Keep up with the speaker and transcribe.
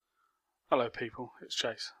Hello people, it's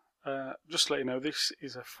Chase. Just to let you know, this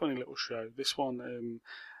is a funny little show. This one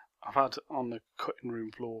I've had on the cutting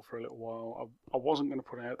room floor for a little while. I wasn't going to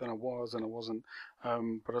put it out, then I was, and I wasn't.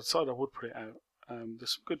 But I decided I would put it out.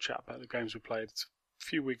 There's some good chat about the games we played. It's a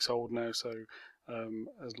few weeks old now, so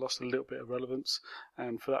has lost a little bit of relevance.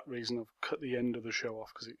 And for that reason, I've cut the end of the show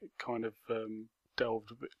off because it kind of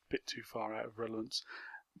delved a bit too far out of relevance.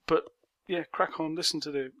 But yeah, crack on, listen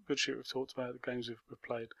to the good shit we've talked about, the games we've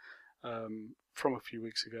played from a few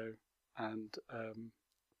weeks ago, and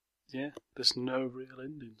yeah, there's no real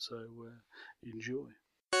ending, so enjoy.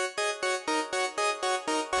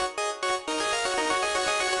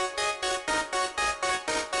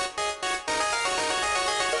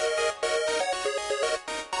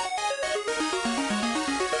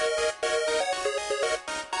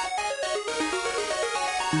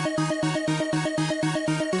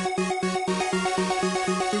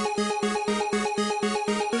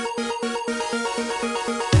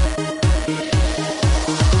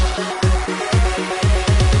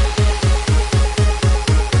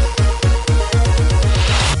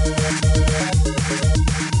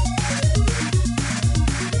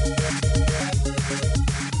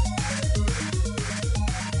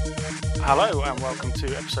 Hello and welcome to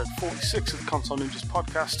episode 46 of the ConsoleNinjas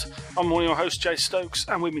podcast. I'm one of your hosts, Jay Stokes,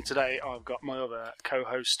 and with me today I've got my other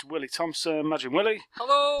co-host, Willie Thompson. Imagine Willie.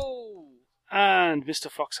 Hello! And Mr.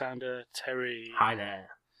 Foxhounder, Terry. Hi there.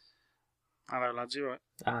 Hello lads, you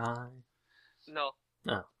alright? No.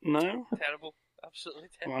 Oh. No? Terrible. Absolutely Well,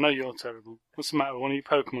 terrible. I know you're terrible. What's the matter? One of your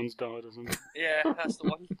Pokemon's died or something? Yeah, that's the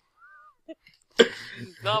one.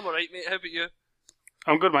 No, I'm alright, mate. How about you?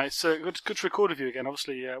 I'm good, mate. It's good to record with you again.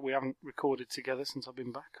 Obviously, we haven't recorded together since I've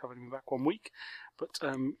been back. I've only been back 1 week. But,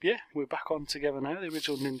 yeah, we're back on together now. The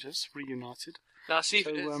original Ninjas, reunited. Nah, see,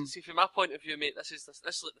 So, see from my point of view, mate, this is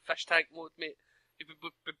like the fish tank mode, mate. We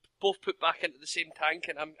both put back into the same tank,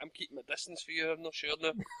 and I'm keeping my distance for you. I'm not sure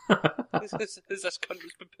now. Is this cunt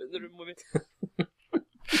who's been put in the room with me?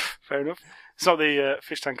 Fair enough. It's not the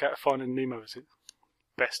fish tank out of Finding Nemo, is it?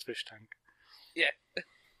 Best fish tank. Yeah.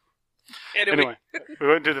 Anyway, we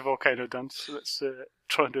won't do the volcano dance. So let's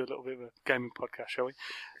try and do a little bit of a gaming podcast, shall we?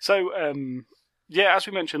 So, yeah, as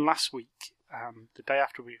we mentioned last week, the day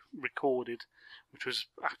after we recorded, which was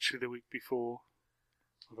actually the week before,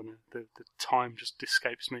 I don't know, the time just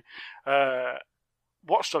escapes me,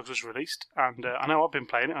 Watchdogs was released, and I know I've been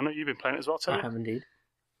playing it. I know you've been playing it as well, Terry. I have indeed.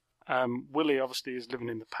 Willie obviously is living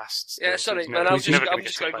in the past. Yeah, still, sorry, so man. he's never I'm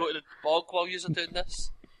just going to play go to the bog while you're doing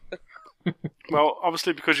this. Well,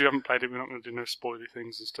 obviously, because you haven't played it, we're not going to do no spoilery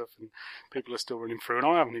things and stuff, and people are still running through, and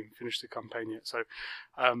I haven't even finished the campaign yet, so...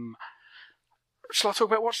 shall I talk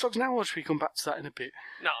about Watchdogs now, or should we come back to that in a bit?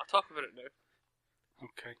 No, I'll talk about it now.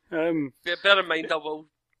 Okay. Yeah, bear in mind I will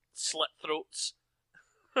slit throats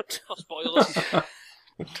for spoilers.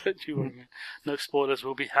 Don't you worry, man. No spoilers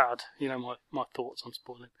will be had. You know my thoughts on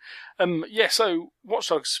spoiling. Yeah, so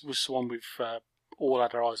Watchdogs was one we've all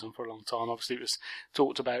had our eyes on for a long time. Obviously, it was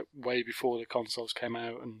talked about way before the consoles came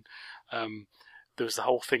out, and there was the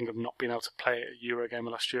whole thing of not being able to play it at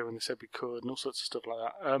Eurogamer last year when they said we could, and all sorts of stuff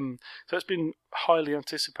like that. So it's been highly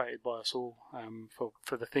anticipated by us all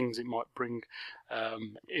for the things it might bring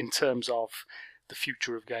in terms of the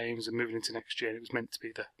future of games and moving into next gen. It was meant to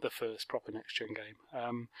be the first proper next gen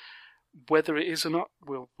game. Whether it is or not,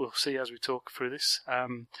 we'll see as we talk through this.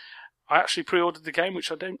 I actually pre-ordered the game,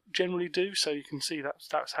 which I don't generally do, so you can see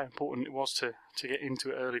that's how important it was to get into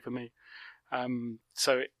it early for me.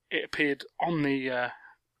 So it appeared on the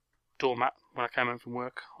doormat when I came home from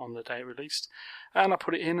work on the day it released, and I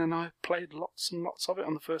put it in and I played lots and lots of it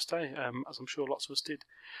on the first day, as I'm sure lots of us did.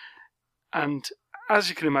 And as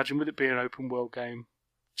you can imagine, with it being an open world game,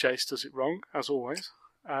 Jace does it wrong, as always.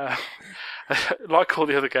 Like all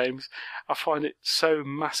the other games, I find it so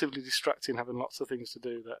massively distracting having lots of things to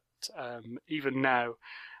do that even now,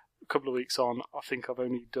 a couple of weeks on, I think I've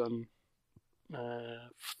only done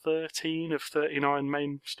 13 of 39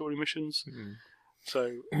 main story missions. Mm.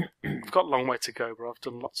 So I've got a long way to go, but I've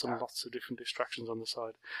done lots and lots of different distractions on the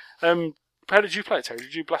side. How did you play it, Terry?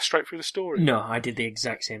 Did you blast straight through the story? No, I did the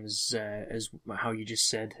exact same as how you just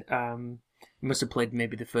said. Must have played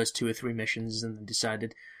maybe the first 2 or 3 missions and then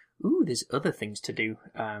decided, ooh, there's other things to do.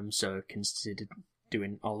 So considered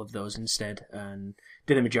doing all of those instead, and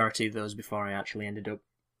did the majority of those before I actually ended up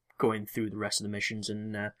going through the rest of the missions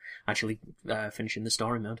and actually finishing the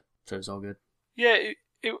story mode. So it's all good. Yeah,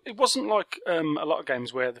 it wasn't like a lot of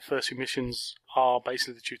games where the first few missions are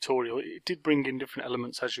basically the tutorial. It did bring in different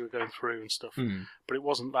elements as you were going through and stuff, but it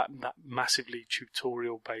wasn't that massively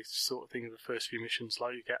tutorial-based sort of thing in the first few missions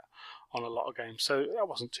like you get on a lot of games. So that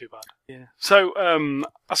wasn't too bad. Yeah. So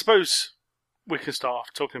I suppose we can start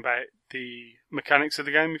off talking about the mechanics of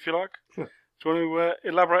the game, if you like. Sure. Do you want to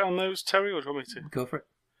elaborate on those, Terry, or do you want me to? Go for it.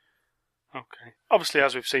 Okay. Obviously,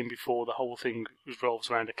 as we've seen before, the whole thing revolves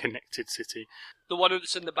around a connected city. The one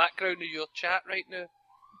that's in the background of your chat right now.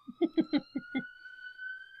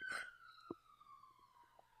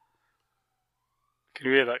 Can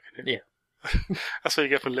you hear that? Can you? Yeah. That's what you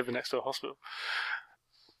get from living next to a hospital.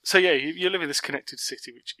 So yeah, you live in this connected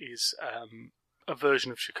city, which is a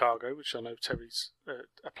version of Chicago, which I know Terry's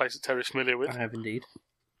a place that Terry's familiar with. I have indeed.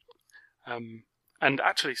 And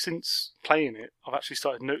actually, since playing it, I've actually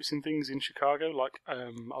started noticing things in Chicago. Like,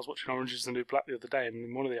 I was watching Orange is the New Black the other day, and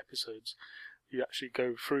in one of the episodes, you actually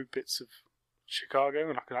go through bits of Chicago,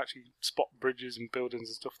 and I can actually spot bridges and buildings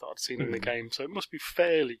and stuff that I'd seen in the game. So it must be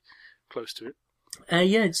fairly close to it.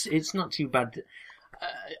 Yeah, it's not too bad.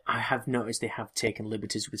 I have noticed they have taken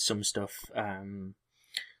liberties with some stuff.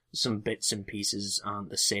 Some bits and pieces aren't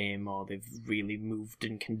the same, or they've really moved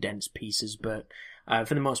and condensed pieces. But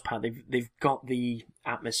for the most part, they've got the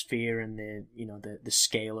atmosphere and the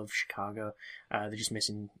scale of Chicago. They're just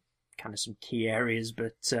missing kind of some key areas.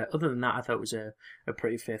 But other than that, I thought it was a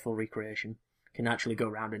pretty faithful recreation. Can actually go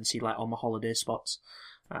around and see like all my holiday spots.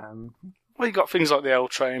 Well, you got things like the L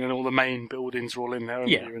train and all the main buildings are all in there, haven't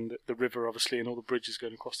Yeah. you? And the river, obviously, and all the bridges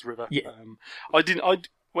going across the river. Yeah.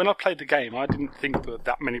 When I played the game, I didn't think there were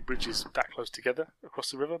that many bridges that close together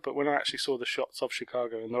across the river. But when I actually saw the shots of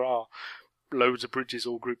Chicago, and there are loads of bridges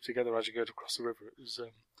all grouped together as you go across the river, it was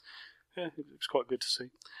quite good to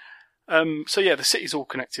see. So yeah, the city's all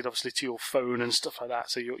connected, obviously, to your phone and stuff like that.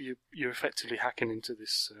 So you're effectively hacking into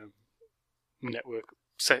this network.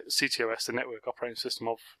 CTOS, the network operating system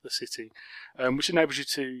of the city, which enables you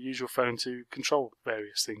to use your phone to control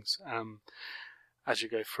various things as you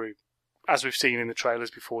go through. As we've seen in the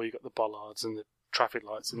trailers before, you've got the bollards and the traffic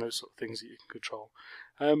lights and those sort of things that you can control.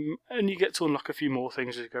 And you get to unlock a few more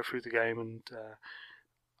things as you go through the game, and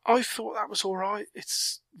I thought that was alright.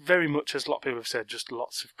 It's very much, as a lot of people have said, just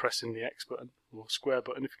lots of pressing the X button, or square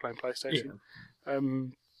button if you're playing PlayStation.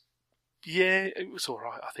 Yeah. Yeah, it was all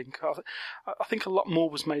right. I think a lot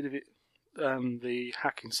more was made of it, the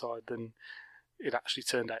hacking side, than it actually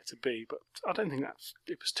turned out to be. But I don't think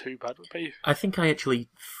it was too bad. Would be. I think I actually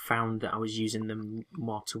found that I was using them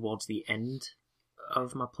more towards the end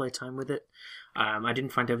of my playtime with it. I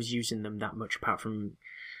didn't find I was using them that much, apart from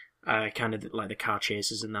kind of like the car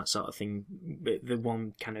chases and that sort of thing. But the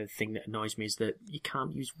one kind of thing that annoys me is that you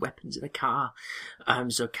can't use weapons in a car.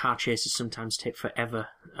 So car chases sometimes take forever,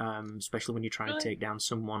 especially when you're trying to take down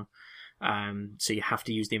someone. So you have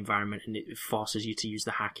to use the environment, and it forces you to use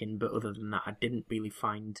the hacking. But other than that, I didn't really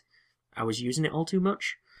find I was using it all too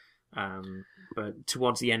much. But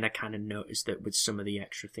towards the end, I kind of noticed that with some of the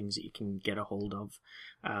extra things that you can get a hold of,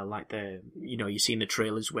 like you see in the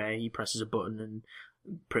trailers where he presses a button and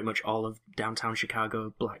pretty much all of downtown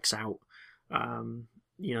Chicago blacks out.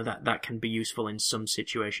 That can be useful in some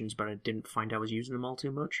situations, but I didn't find I was using them all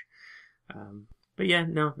too much. But yeah,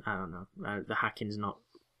 no, I don't know. The hacking's not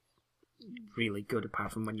really good,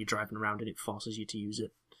 apart from when you're driving around and it forces you to use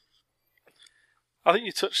it. I think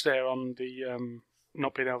you touched there on the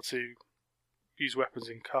not being able to use weapons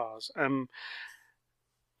in cars.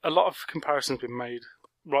 A lot of comparisons have been made,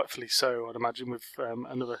 rightfully so, I'd imagine, with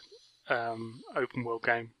another open world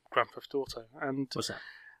game, Grand Theft Auto. And what's that?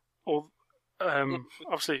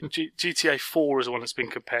 Obviously, GTA 4 is the one that's been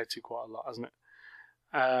compared to quite a lot, hasn't it?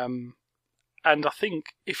 And I think,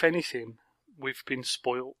 if anything, we've been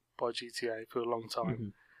spoilt by GTA for a long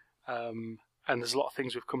time. Mm-hmm. And there's a lot of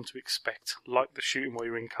things we've come to expect, like the shooting while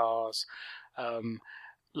you're in cars,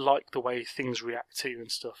 like the way things react to you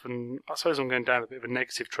and stuff. And I suppose I'm going down a bit of a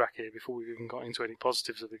negative track here before we've even got into any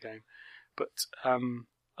positives of the game. But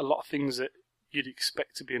a lot of things that you'd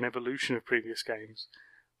expect to be an evolution of previous games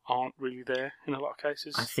aren't really there in a lot of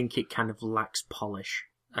cases. I think it kind of lacks polish.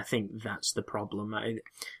 I think that's the problem.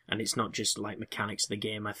 And it's not just like mechanics of the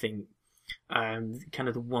game. I think kind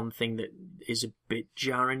of the one thing that is a bit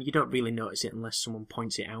jarring, you don't really notice it unless someone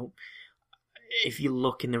points it out. If you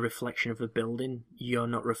look in the reflection of a building, you're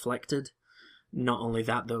not reflected. Not only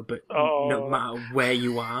that though, but no matter where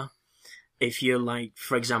you are, if you're like,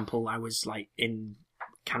 for example, I was like in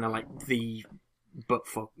kind of like the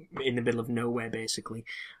buttfuck in the middle of nowhere, basically.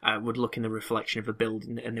 I would look in the reflection of a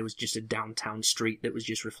building, and there was just a downtown street that was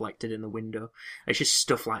just reflected in the window. It's just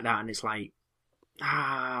stuff like that, and it's like,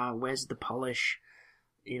 where's the polish?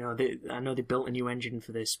 I know they built a new engine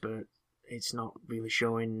for this, but it's not really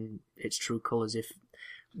showing its true colours. If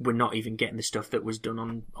we're not even getting the stuff that was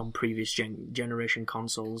done on previous generation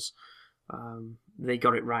consoles, they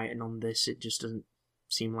got it right, and on this it just doesn't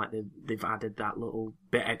seem like they've added that little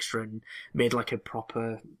bit extra and made like a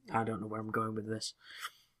proper. I don't know where I'm going with this.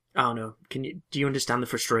 I don't know. Do you understand the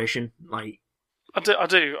frustration? Like, I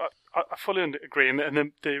do. I fully agree, and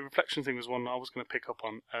then the reflection thing was one I was going to pick up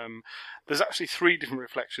on. There's actually 3 different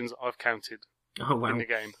reflections I've counted in the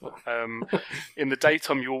game. In the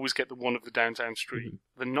daytime, you always get the one of the downtown street.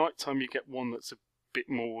 The nighttime, you get one that's a bit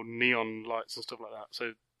more neon lights and stuff like that.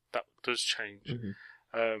 So that does change.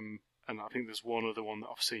 And I think there's one other one that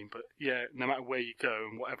I've seen. But yeah, no matter where you go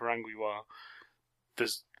and whatever angle you are,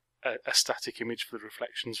 there's a static image for the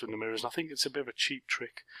reflections from the mirrors. And I think it's a bit of a cheap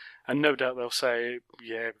trick. And no doubt they'll say,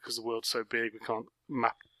 yeah, because the world's so big, we can't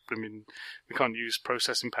map them in, we can't use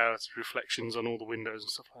processing power to reflections on all the windows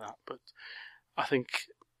and stuff like that. But I think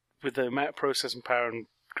with the amount of processing power and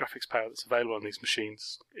graphics power that's available on these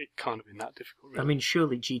machines, it can't have been that difficult, really. I mean,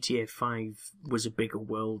 surely GTA 5 was a bigger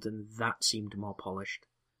world and that seemed more polished.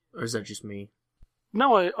 Or is that just me?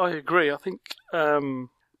 No, I agree. I think I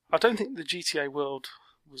don't think the GTA world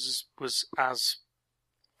was as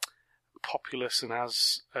populous and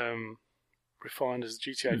as refined as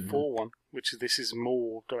the GTA 4 one, which this is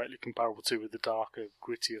more directly comparable to, with the darker,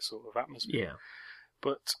 grittier sort of atmosphere. Yeah.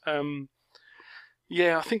 But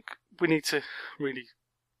yeah, I think we need to really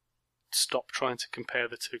stop trying to compare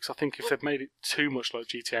the two, because I think if they'd made it too much like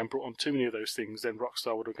GTA and brought on too many of those things, then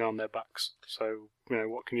Rockstar would have gone on their backs. So,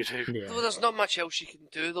 what can you do? Yeah. Well, there's not much else you can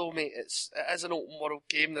do, though, mate. It is an open world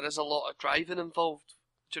game. There is a lot of driving involved.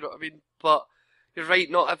 Do you know what I mean? But you're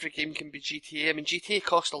right. Not every game can be GTA. I mean, GTA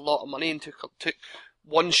cost a lot of money and took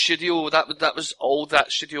one studio. That was all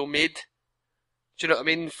that studio made. Do you know what I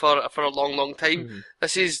mean? For a long, long time.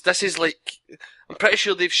 This is like, I'm pretty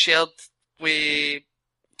sure they've shared with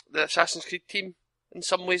the Assassin's Creed team in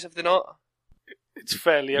some ways, have they not? It's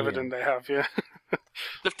fairly evident they have, yeah.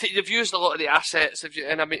 They've used a lot of the assets,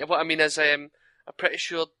 and I mean, what I mean is, I'm pretty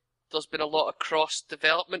sure there's been a lot of cross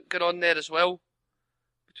development going on there as well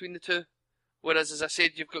between the two. Whereas, as I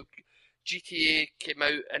said, you've got GTA came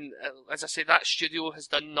out, and as I say, that studio has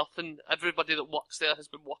done nothing. Everybody that works there has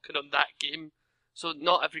been working on that game, so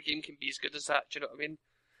not every game can be as good as that. Do you know what I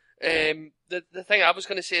mean? The thing I was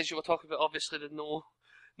going to say is, you were talking about obviously the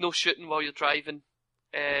no shooting while you're driving.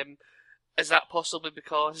 Is that possibly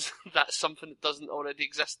because that's something that doesn't already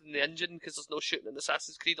exist in the engine, because there's no shooting in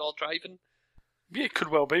Assassin's Creed or driving? Yeah, it could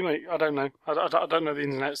well be, mate. I don't know. I don't know the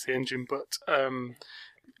ins and outs of the engine, but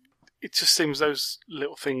it just seems those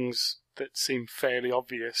little things that seem fairly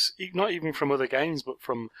obvious, not even from other games, but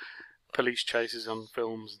from police chases on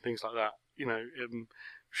films and things like that.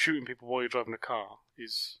 Shooting people while you're driving a car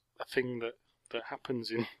is a thing that happens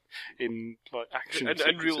in like action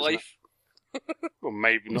in real life. Well,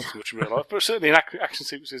 maybe not so much in real life, but certainly in action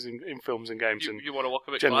sequences in films and games. You want to walk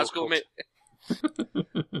about Glasgow, mate?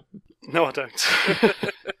 No, I don't.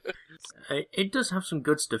 It does have some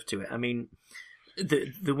good stuff to it. I mean,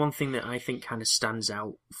 the one thing that I think kind of stands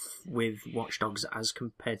out with Watchdogs as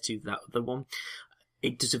compared to that other one,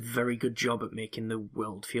 it does a very good job at making the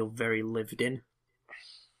world feel very lived in.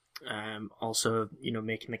 Also,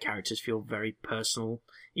 making the characters feel very personal.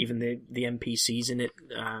 Even the NPCs in it,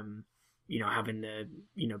 having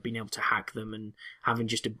being able to hack them and having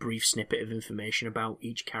just a brief snippet of information about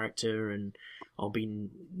each character and all being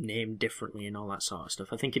named differently and all that sort of stuff.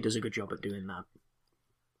 I think it does a good job at doing that.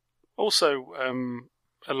 Also,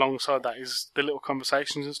 alongside that is the little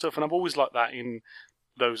conversations and stuff, and I've always liked that in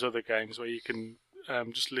those other games where you can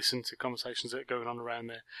just listen to conversations that are going on around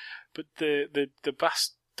there. But the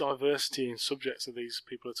vast diversity in subjects that these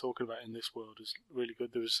people are talking about in this world is really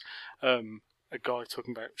good. There was a guy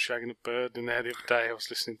talking about shagging a bird in there the other day I was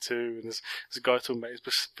listening to, and there's a guy talking about his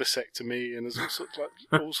vasectomy, and there's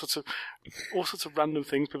all sorts of random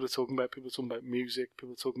things people are talking about. People are talking about music,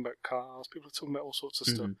 people are talking about cars, people are talking about all sorts of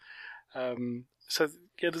stuff. So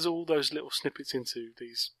yeah, there's all those little snippets into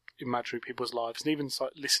these imaginary people's lives, and even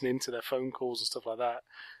like listening to their phone calls and stuff like that.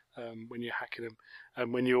 When you're hacking them,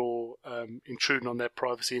 and when you're intruding on their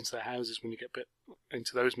privacy into their houses, when you get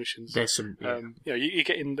into those missions, there's some, you're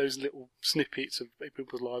getting those little snippets of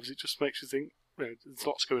people's lives. It just makes you think, there's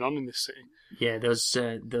lots going on in this city. Yeah,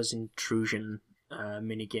 those intrusion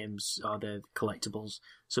mini games are the collectibles.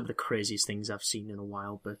 Some of the craziest things I've seen in a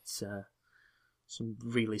while, but some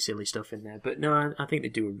really silly stuff in there. But no, I think they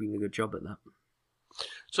do a really good job at that.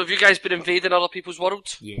 So have you guys been invading other people's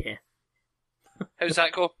worlds? Yeah. How's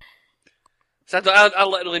that go? So I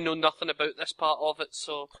literally know nothing about this part of it,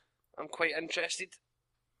 so I'm quite interested.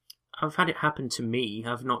 I've had it happen to me.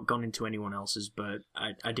 I've not gone into anyone else's, but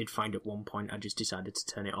I did find at one point I just decided to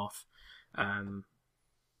turn it off.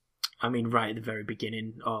 I mean, right at the very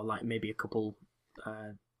beginning, or like maybe a couple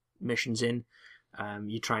missions in,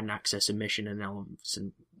 You try and access a mission, and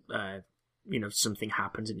something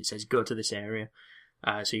happens, and it says go to this area.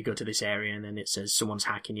 So you go to this area, and then it says someone's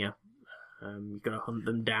hacking you. You've got to hunt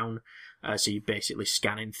them down. So you're basically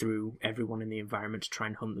scanning through everyone in the environment to try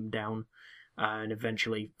and hunt them down, and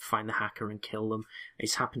eventually find the hacker and kill them.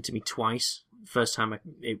 It's happened to me twice. First time,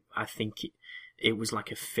 I think it was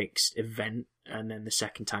like a fixed event, and then the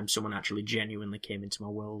second time, someone actually genuinely came into my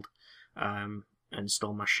world and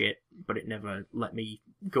stole my shit, but it never let me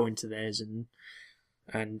go into theirs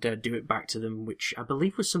and do it back to them, which I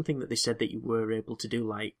believe was something that they said that you were able to do,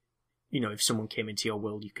 like, if someone came into your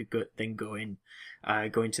world, you could go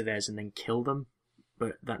into theirs and then kill them,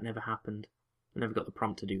 but that never happened. I never got the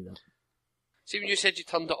prompt to do that. See, when you said you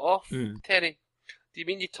turned it off, Terry, do you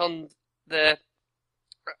mean you turned the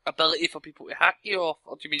ability for people to hack you off,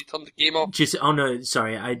 or do you mean you turned the game off? Oh no,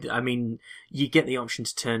 sorry, I mean, you get the option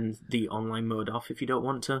to turn the online mode off if you don't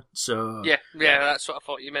want to, so... Yeah, that's what I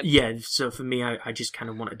thought you meant. Yeah, so for me, I just kind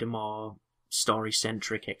of wanted a more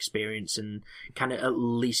story-centric experience and kind of at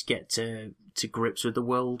least get to grips with the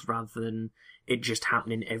world rather than it just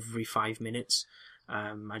happening every 5 minutes.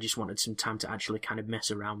 I just wanted some time to actually kind of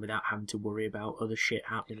mess around without having to worry about other shit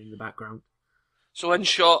happening in the background. So in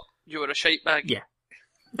short, you were a shite bag? Yeah.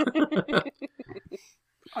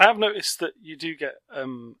 I have noticed that you do get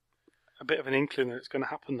a bit of an inkling that it's going to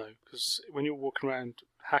happen, though, because when you're walking around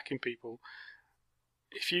hacking people,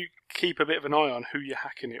 if you keep a bit of an eye on who you're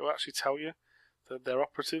hacking, it will actually tell you that they're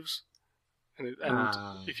operatives. And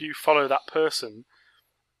if you follow that person,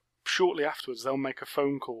 shortly afterwards they'll make a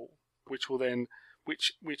phone call, which will then...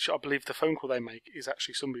 Which I believe the phone call they make is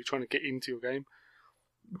actually somebody trying to get into your game.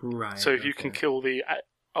 Right. So if you can kill the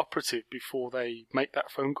operative before they make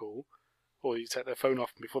that phone call, or you take their phone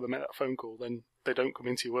off before they make that phone call, then they don't come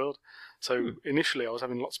into your world. So initially I was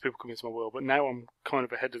having lots of people come into my world, but now I'm kind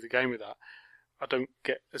of ahead of the game with that. I don't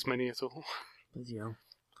get as many at all. Yeah.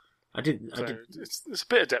 It's a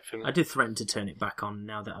bit of depth in it. I did threaten to turn it back on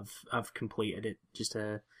now that I've completed it, just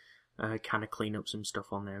to kind of clean up some stuff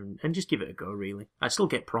on there and just give it a go, really. I still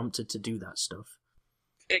get prompted to do that stuff.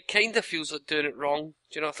 It kind of feels like doing it wrong,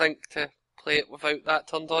 do you not think, to play it without that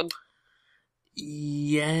turned on?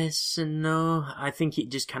 Yes and no. I think it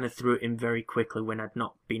just kind of threw it in very quickly when I'd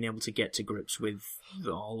not been able to get to grips with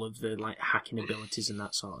all of the hacking abilities and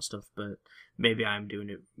that sort of stuff, but maybe I'm doing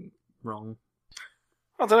it wrong.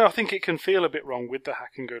 I don't know, I think it can feel a bit wrong with the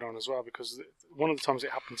hacking going on as well, because one of the times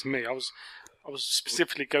it happened to me, I was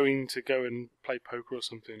specifically going to go and play poker or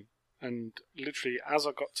something, and literally as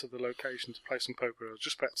I got to the location to play some poker, I was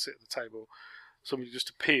just about to sit at the table, somebody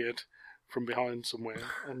just appeared from behind somewhere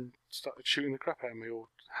and started shooting the crap out of me or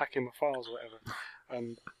hacking my files or whatever.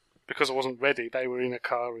 And because I wasn't ready, they were in a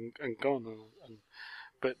car and gone.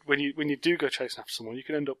 But when you do go chasing after someone, you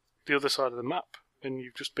can end up the other side of the map when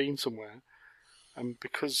you've just been somewhere. And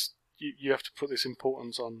because you have to put this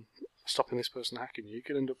importance on stopping this person hacking you, you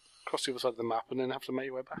can end up across the other side of the map and then have to make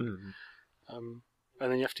your way back.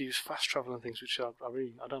 And then you have to use fast travel and things, which I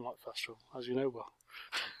don't like fast travel, as you know well.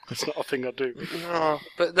 It's not a thing I do. No,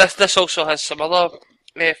 but this also has some other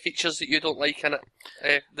features that you don't like in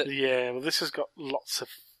it. Yeah, well, this has got lots of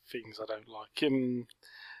things I don't like.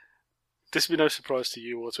 This will be no surprise to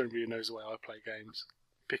you or to anybody who knows the way I play games.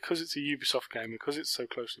 Because it's a Ubisoft game, because it's so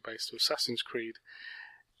closely based to Assassin's Creed,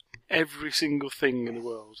 every single thing in the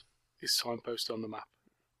world is signposted on the map.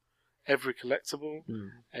 Every collectible,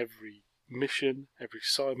 every mission, every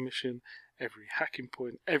side mission, every hacking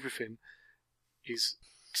point, everything is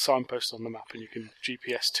signposted on the map, and you can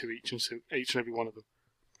GPS to each and every one of them.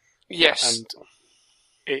 Yes. And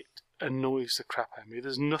it annoys the crap out of me.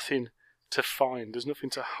 There's nothing to find. There's nothing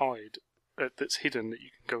to hide that's hidden that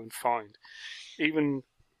you can go and find. Even,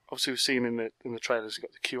 obviously we've seen in the trailers, you've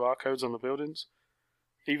got the QR codes on the buildings.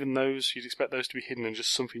 Even those, you'd expect those to be hidden and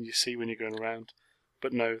just something you see when you're going around.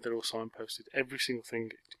 But no, they're all signposted. Every single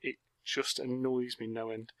thing, it just annoys me no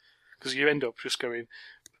end. Because you end up just going,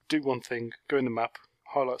 do one thing, go in the map,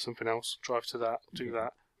 highlight something else, drive to that, do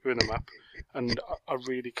that, go in the map. And I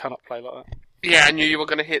really cannot play like that. Yeah, I knew you were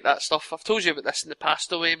going to hate that stuff. I've told you about this in the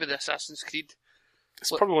past away with Assassin's Creed.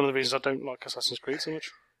 It's probably one of the reasons I don't like Assassin's Creed so much.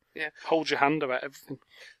 Yeah. Hold your hand about everything.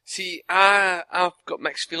 See, I've got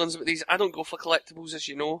mixed feelings about these. I don't go for collectibles, as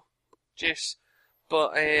you know, Jess.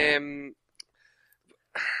 But there's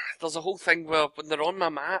a whole thing where when they're on my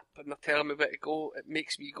map and they're telling me where to go, it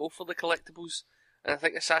makes me go for the collectibles. And I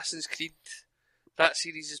think Assassin's Creed, that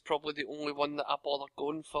series is probably the only one that I bother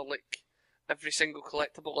going for, like, every single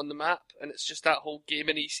collectible on the map. And it's just that whole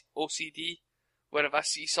gaming OCD, where if I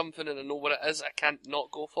see something and I know what it is, I can't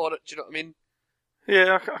not go for it. Do you know what I mean?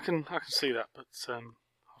 Yeah, I can see that, but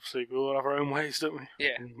obviously we all have our own ways, don't we?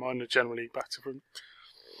 Yeah. And mine are generally back to front.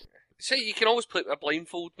 See, you can always play it with a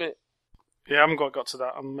blindfold, mate. Yeah, I haven't quite got to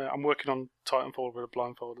that. I'm working on Titanfall with a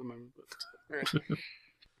blindfold at the moment. But,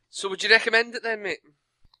 So would you recommend it then, mate?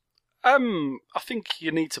 I think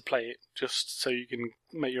you need to play it just so you can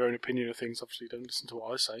make your own opinion of things. Obviously, don't listen to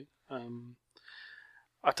what I say.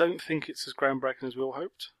 I don't think it's as groundbreaking as we all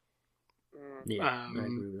hoped. Yeah, I agree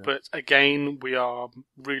with that. But again, we are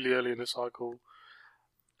really early in the cycle.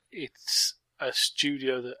 It's a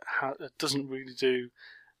studio that doesn't really do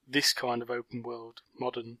this kind of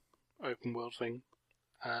modern open world thing.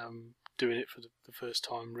 Doing it for the first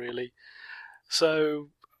time, really. So,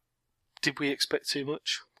 did we expect too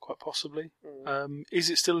much? Quite possibly. Is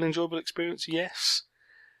it still an enjoyable experience? Yes.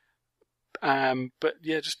 But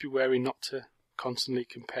yeah, just be wary not to constantly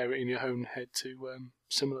compare it in your own head to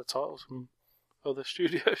similar titles from other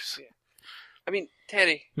studios. Yeah. I mean,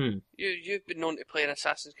 Terry, you've been known to play an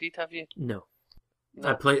Assassin's Creed, have you? No.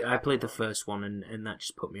 I played the first one and that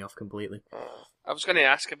just put me off completely. I was going to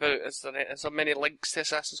ask about, is there many links to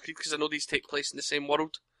Assassin's Creed? Because I know these take place in the same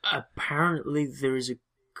world. Apparently there is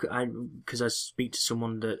because I speak to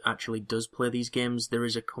someone that actually does play these games, there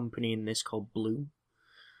is a company in this called Blue,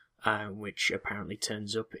 which apparently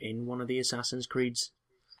turns up in one of the Assassin's Creeds.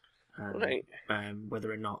 Right.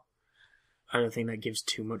 Whether or not, I don't think that gives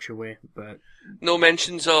too much away, but... No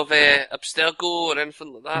mentions of Abstergo or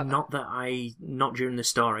anything like that? Not during the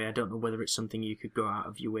story. I don't know whether it's something you could go out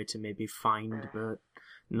of your way to maybe find, but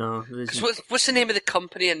no. What's the name of the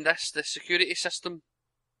company in this, the security system?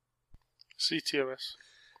 CTOS.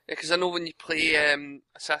 Yeah, because I know when you play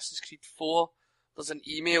Assassin's Creed 4, there's an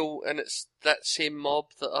email, and it's that same mob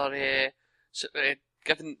that are that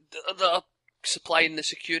are supplying the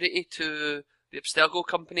security to the Abstergo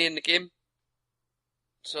company in the game.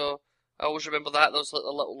 So I always remember that there was like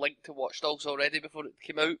a little link to Watchdogs already before it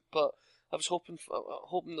came out, but I was hoping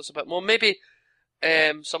there's a bit more. Maybe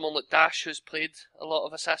someone like Dash, who's played a lot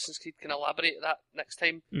of Assassin's Creed, can elaborate that next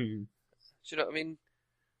time. Mm. Do you know what I mean?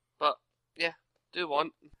 But yeah, do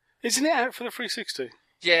want. Isn't it out for the 360?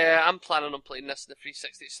 Yeah, I'm planning on playing this in the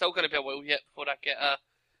 360. It's still going to be a while yet before I get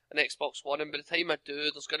an Xbox One, and by the time I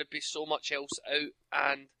do, there's going to be so much else out,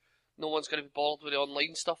 and no one's going to be bothered with the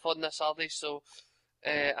online stuff on this, are they? So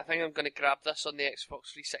I think I'm going to grab this on the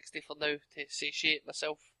Xbox 360 for now to satiate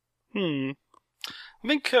myself. I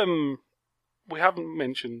think we haven't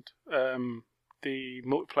mentioned the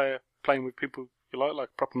multiplayer, playing with people you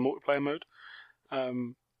like proper multiplayer mode.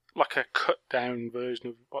 Like a cut-down version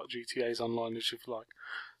of what GTA's online is, if you like.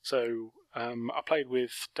 So I played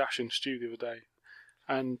with Dash and Stu the other day,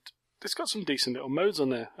 and it's got some decent little modes on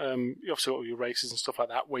there. You obviously got all your races and stuff like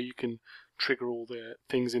that, where you can trigger all the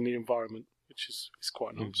things in the environment, which is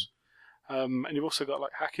quite nice. And you've also got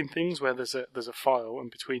like hacking things, where there's a file,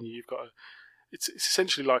 and between you've got it's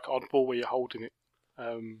essentially like Oddball, where you're holding it,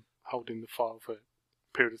 holding the file for a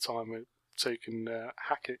period of time, so you can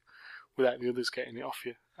hack it without the others getting it off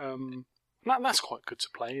you. That's quite good to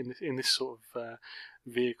play in this sort of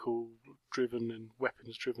vehicle-driven and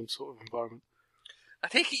weapons-driven sort of environment. I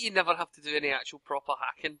take it you never have to do any actual proper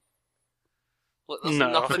hacking. Like, there's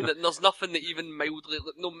nothing that even mildly,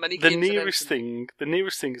 like, no mini games. The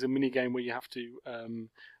nearest thing is a mini game where you have to,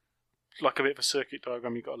 like a bit of a circuit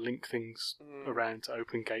diagram. You've got to link things around to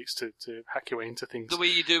open gates to hack your way into things. The way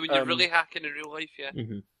you do when you're really hacking in real life, yeah.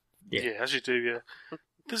 Mm-hmm. Yeah, as you do, yeah.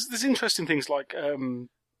 There's interesting things like,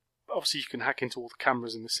 obviously you can hack into all the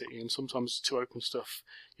cameras in the city, and sometimes to open stuff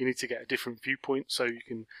you need to get a different viewpoint, so you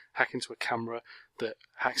can hack into a camera that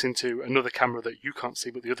hacks into another camera that you can't see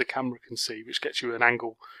but the other camera can see, which gets you an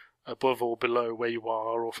angle above or below where you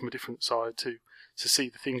are, or from a different side to see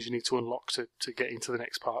the things you need to unlock to get into the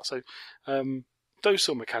next part. So those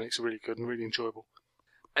sort of mechanics are really good and really enjoyable.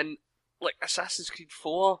 And like Assassin's Creed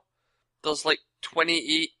 4, there's like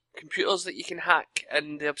 28 computers that you can hack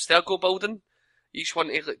in the Abstergo building. Each one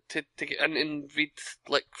to get in and read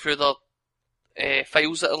like through the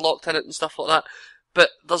files that are locked in it and stuff like that. But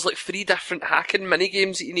there's like 3 different hacking mini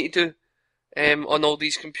games that you need to do on all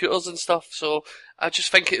these computers and stuff. So I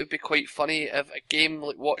just think it would be quite funny if a game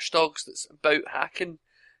like Watchdogs that's about hacking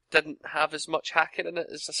didn't have as much hacking in it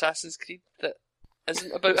as Assassin's Creed that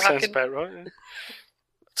isn't about hacking. Sounds about right. Yeah.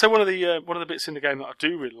 So one of the bits in the game that I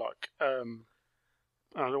do really like,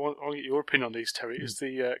 I want to get your opinion on these, Terry, is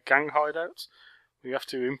the gang hideouts. You have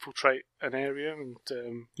to infiltrate an area, and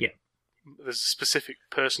there's a specific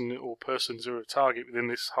person or persons who are a target within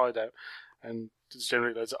this hideout, and there's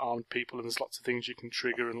generally loads of armed people, and there's lots of things you can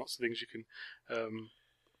trigger and lots of things you can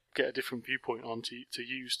get a different viewpoint on to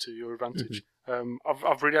use to your advantage.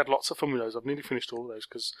 I've really had lots of fun with those. I've nearly finished all of those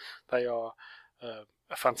because they are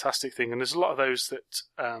a fantastic thing, and there's a lot of those that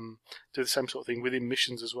do the same sort of thing within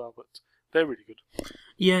missions as well, but they're really good.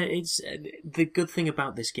 Yeah, it's the good thing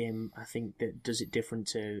about this game, I think, that does it different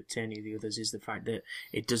to any of the others is the fact that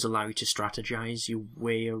it does allow you to strategize your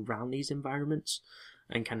way around these environments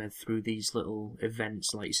and kind of through these little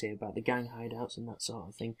events, like you say, about the gang hideouts and that sort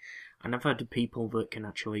of thing. And I've had people that can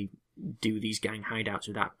actually do these gang hideouts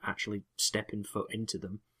without actually stepping foot into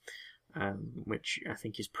them, which I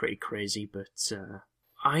think is pretty crazy. But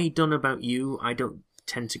I don't know about you, I don't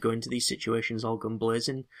tend to go into these situations all gun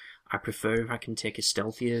blazing. I prefer if I can take a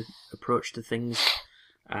stealthier approach to things,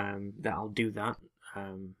 that I'll do that.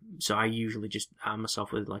 So I usually just arm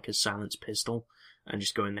myself with like a silenced pistol and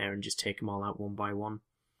just go in there and just take them all out one by one.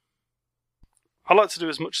 I like to do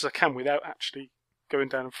as much as I can without actually going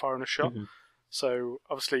down and firing a shot. Mm-hmm. So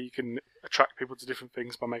obviously you can attract people to different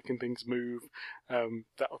things by making things move.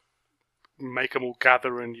 That'll make them all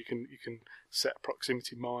gather, and you can set a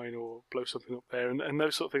proximity mine or blow something up there, and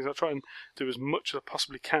those sort of things. I try and do as much as I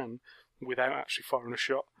possibly can without actually firing a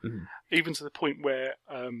shot. Mm-hmm. Even to the point where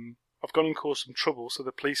I've gone and caused some trouble, so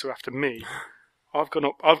the police are after me. I've gone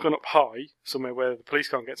up high somewhere where the police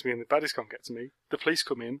can't get to me and the baddies can't get to me. The police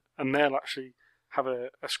come in and they'll actually have a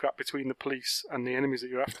scrap between the police and the enemies that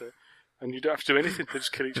you're after, and you don't have to do anything; they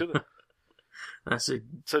just kill each other. So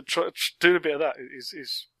doing a bit of that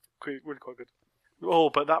is really quite good. Oh,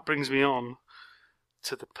 but that brings me on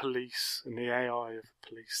to the police and the AI of the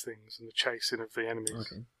police things and the chasing of the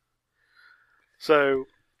enemies. Okay. So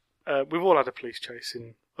we've all had a police chase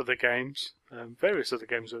in other games, various other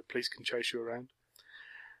games where the police can chase you around.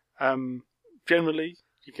 Generally,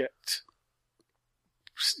 you get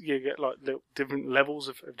like different levels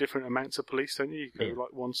of different amounts of police, don't you? You go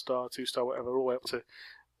like 1 star, 2 star, whatever, all the way up to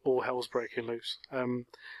all hell's breaking loose.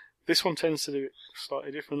 This one tends to do it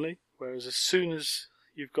slightly differently, whereas as soon as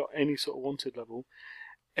you've got any sort of wanted level,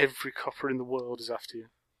 every copper in the world is after you.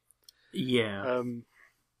 Yeah.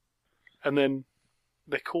 And then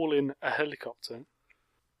they call in a helicopter,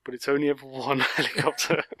 but it's only ever one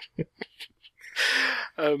helicopter.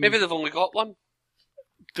 Maybe they've only got one.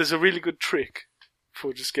 There's a really good trick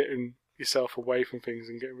for just getting yourself away from things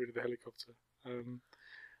and getting rid of the helicopter. And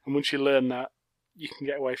once you learn that, you can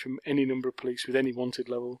get away from any number of police with any wanted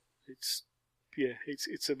level. It's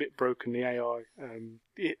a bit broken, the AI.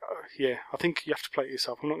 I think you have to play it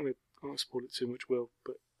yourself. I'm not going to spoil it too much, Will,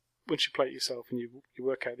 but once you play it yourself and you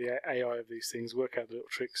work out the AI of these things, work out the little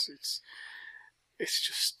tricks, it's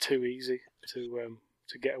just too easy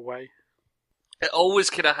to get away. It always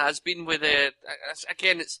kind of has been with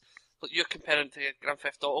again, it's like you're comparing it to Grand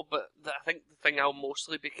Theft Auto, but I think the thing I'll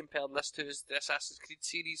mostly be comparing this to is the Assassin's Creed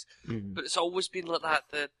series. Mm. But it's always been like that.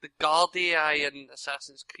 The guard AI in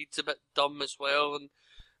Assassin's Creed's a bit dumb as well, and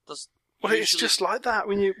there's it's just like that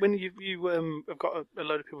when you have got a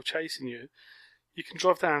load of people chasing you. You can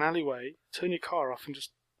drive down an alleyway, turn your car off, and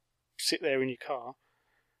just sit there in your car.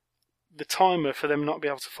 The timer for them not be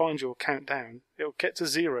able to find you will count down. It'll get to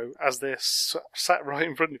 0 as they're sat right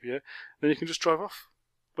in front of you. Then you can just drive off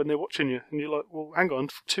when they're watching you. And you're like, well, hang on,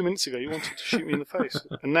 2 minutes ago you wanted to shoot me in the face.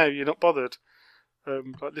 And now you're not bothered.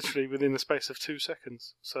 Like literally within the space of 2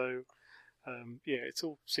 seconds. So, it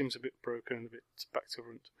all seems a bit broken and a bit back to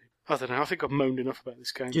front to me. I don't know, I think I've moaned enough about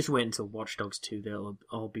this game. Just wait until Watchdogs 2, they'll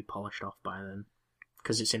all be polished off by then.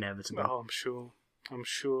 Because it's inevitable. Oh, I'm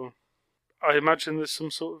sure. I imagine there's some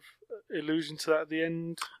sort of allusion to that at the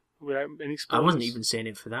end, without any spoilers. I wasn't even saying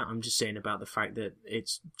it for that. I'm just saying about the fact that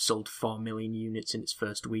it's sold 4 million units in its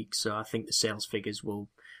first week, so I think the sales figures will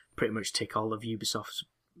pretty much tick all of Ubisoft's,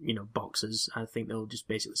 boxes. I think they'll just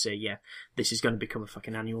basically say, yeah, this is going to become a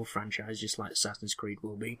fucking annual franchise, just like Assassin's Creed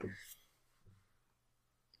will be.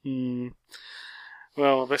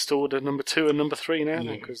 Well, best order number 2 and number 3 now,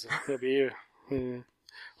 then, because they'll be here.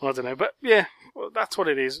 Well, I don't know, but that's what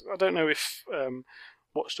it is. I don't know if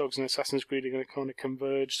Watchdogs and Assassin's Creed are going to kind of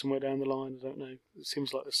converge somewhere down the line. I don't know. It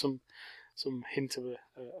seems like there's some hint of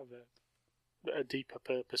a deeper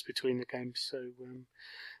purpose between the games. So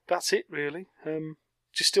that's it, really. Do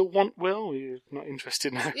you still want Will? Or you're not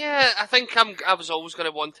interested now? Yeah, I think I was always going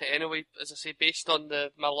to want it anyway. As I say, based on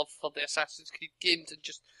my love for the Assassin's Creed games and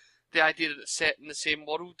just the idea that it's set in the same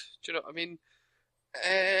world. Do you know what I mean?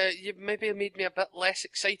 You maybe made me a bit less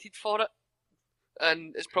excited for it,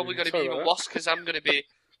 and it's probably going to be even worse because I'm going to be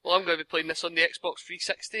playing this on the Xbox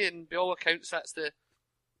 360, and by all accounts that's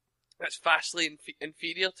vastly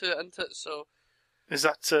inferior to it, isn't it? So is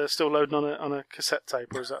that still loading on a cassette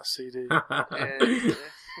tape, or is that a CD?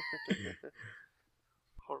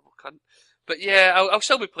 Horrible cunt. But yeah, I'll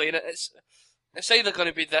still be playing it. It's either going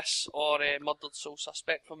to be this or Murdered Soul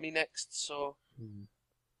Suspect for me next. So.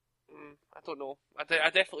 I don't know. I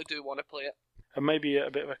definitely do want to play it. And maybe a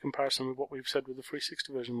bit of a comparison with what we've said with the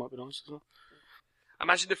 360 version might be nice as well.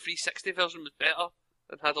 Imagine the 360 version was better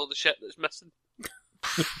and had all the shit that's missing.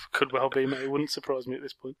 Could well be, mate. It wouldn't surprise me at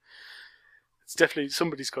this point. It's definitely,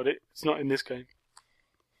 somebody's got it. It's not in this game.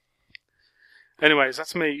 Anyways,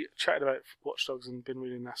 that's me chatting about Watchdogs and been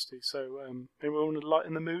really nasty. So, anyone want to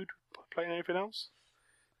lighten the mood by playing anything else?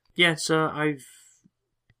 Yeah, so I've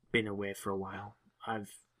been away for a while. I've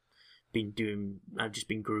just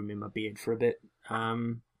been grooming my beard for a bit.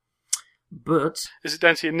 But is it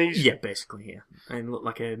down to your knees? Yeah, basically, yeah. I look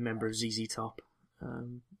like a member of ZZ Top.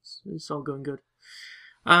 It's all going good.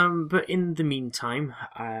 But in the meantime,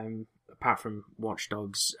 apart from Watch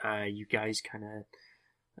Dogs, you guys kind of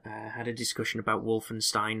had a discussion about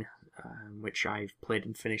Wolfenstein, which I've played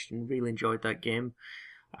and finished and really enjoyed that game.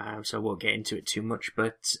 So I won't get into it too much,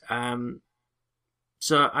 but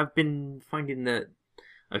so I've been finding that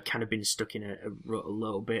I've kind of been stuck in a rut a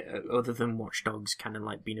little bit. Other than Watch Dogs kind of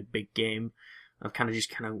like being a big game, I've kind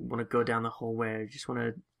of want to go down the whole way. I just want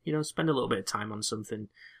to, spend a little bit of time on something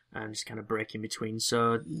and just kind of break in between.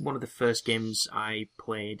 So one of the first games I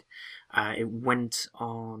played, it went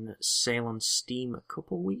on sale on Steam a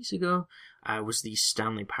couple of weeks ago, was the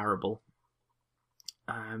Stanley Parable.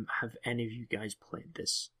 Have any of you guys played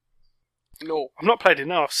this? No, I've not played it.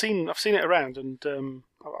 No, I've seen it around, and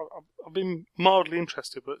I've been mildly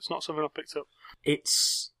interested, but it's not something I picked up.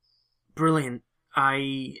 It's brilliant.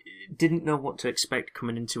 I didn't know what to expect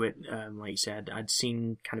coming into it. Like you said, I'd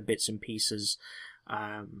seen kind of bits and pieces,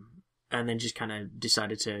 and then just kind of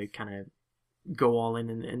decided to kind of go all in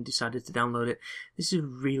and decided to download it. This is a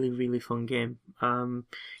really, really fun game. Kind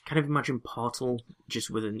of imagine Portal just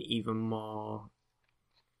with an even more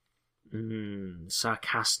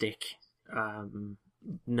sarcastic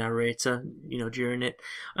narrator, during it.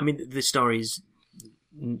 I mean, the story is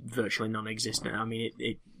virtually non-existent. I mean,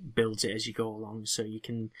 it builds it as you go along, so you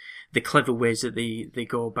can... The clever ways that they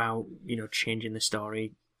go about, changing the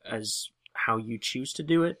story as how you choose to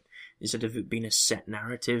do it, instead of it being a set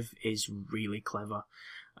narrative, is really clever.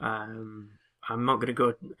 I'm not going to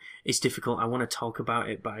go... It's difficult. I want to talk about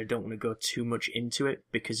it, but I don't want to go too much into it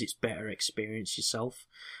because it's better experience yourself.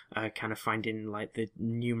 Kind of finding like the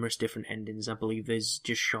numerous different endings. I believe there's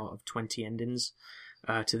just short of 20 endings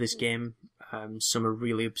to this game. Some are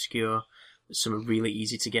really obscure. Some are really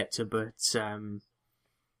easy to get to, but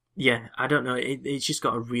yeah, I don't know. It's just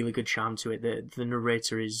got a really good charm to it. The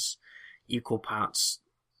narrator is equal parts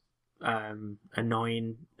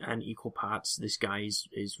annoying and equal parts this guy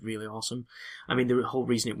is really awesome. I mean, the whole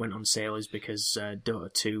reason it went on sale is because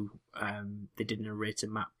Dota 2 they did a narrator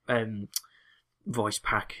voice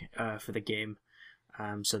pack for the game,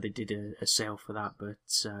 so they did a sale for that. But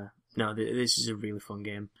no, this is a really fun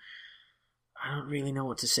game. I don't really know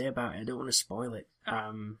what to say about it. I don't want to spoil it.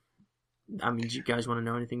 I mean, do you guys want to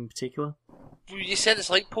know anything in particular? You said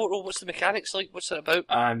it's like Portal. What's the mechanics like? What's it about?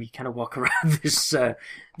 You kind of walk around this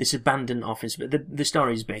abandoned office, but the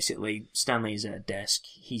story is basically Stanley is at a desk.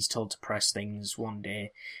 He's told to press things one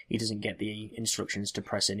day. He doesn't get the instructions to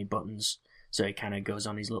press any buttons, so he kind of goes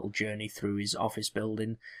on his little journey through his office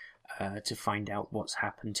building to find out what's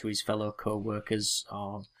happened to his fellow co-workers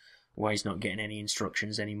or why he's not getting any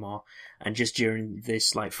instructions anymore. And just during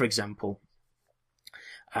this, like, for example,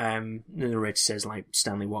 the narrator says, like,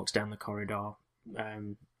 Stanley walks down the corridor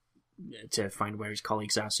to find where his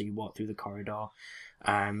colleagues are, so you walk through the corridor,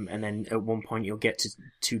 and then at one point you'll get to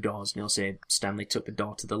two doors and he'll say Stanley took the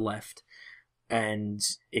door to the left, and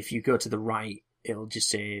if you go to the right it'll just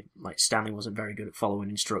say, like, Stanley wasn't very good at following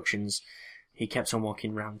instructions, he kept on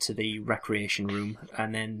walking around to the recreation room,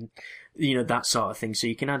 and then, that sort of thing. So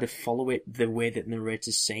you can either follow it the way that the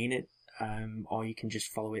narrator's saying it, or you can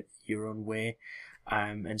just follow it your own way.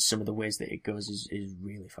 And some of the ways that it goes is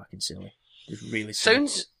really fucking silly. It's really silly.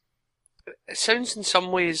 It sounds in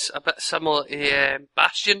some ways a bit similar to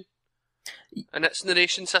Bastion and its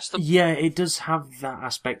narration system. Yeah, it does have that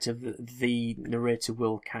aspect of the narrator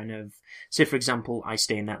will kind of... Say, for example, I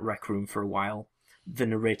stay in that rec room for a while. The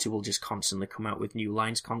narrator will just constantly come out with new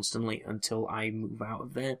lines constantly until I move out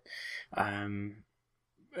of there. And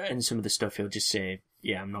some of the stuff he'll just say,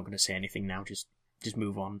 yeah, I'm not going to say anything now, just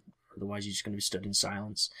move on. Otherwise, you're just going to be stood in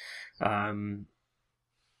silence. Like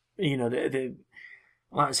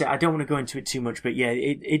I said, I don't want to go into it too much, but yeah,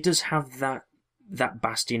 it does have that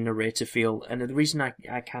Bastion narrator feel. And the reason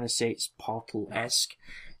I kind of say it's Portal-esque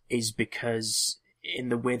is because in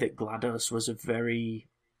the way that GLaDOS was a very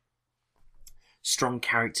strong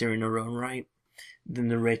character in her own right, the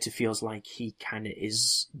narrator feels like he kind of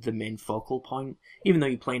is the main focal point. Even though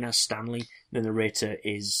you're playing as Stanley, the narrator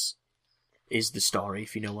is is the story,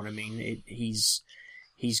 if you know what I mean.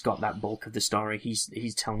 He's got that bulk of the story.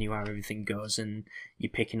 He's telling you how everything goes, and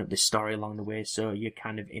you're picking up this story along the way. So you're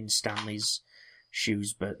kind of in Stanley's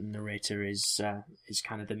shoes, but the narrator is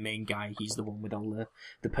kind of the main guy. He's the one with all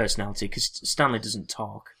the personality, because Stanley doesn't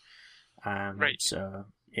talk. Right. So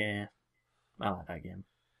yeah, I like that game.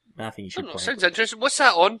 I think you should play Sounds interesting. What's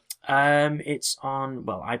that on? It's on.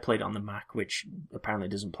 Well, I played it on the Mac, which apparently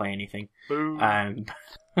doesn't play anything.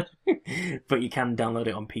 But you can download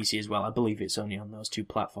it on PC as well. I believe it's only on those two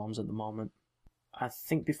platforms at the moment. I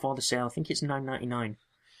think before the sale, I think it's $9.99.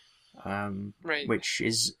 Right. Which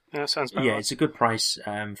is sounds about right. It's a good price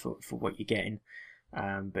for what you're getting.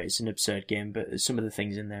 But it's an absurd game. But some of the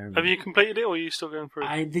things in there. Have you completed it, or are you still going through?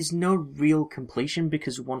 There's no real completion,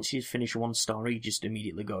 because once you finish one story, you just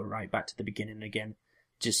immediately go right back to the beginning again,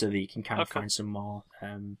 just so that you can kind of find some more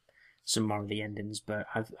of the endings. But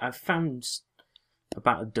I've found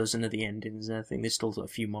about a dozen of the endings. I think there's still a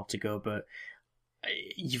few more to go, but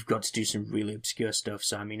you've got to do some really obscure stuff.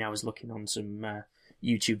 So I mean, I was looking on some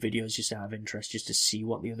YouTube videos just out of interest, just to see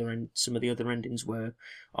what some of the other endings were,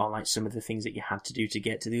 or like some of the things that you had to do to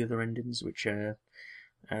get to the other endings, which are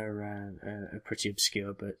pretty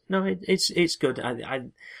obscure. But no, it's good. I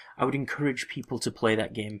would encourage people to play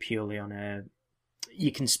that game purely on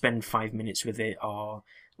you can spend 5 minutes with it, or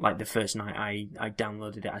like the first night I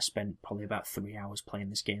downloaded it, I spent probably about 3 hours playing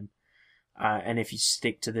this game. And if you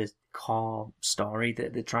stick to the core story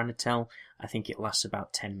that they're trying to tell, I think it lasts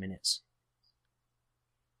about 10 minutes.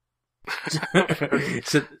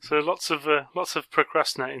 so lots of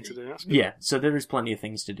procrastinating to do. That's good. Yeah, so there is plenty of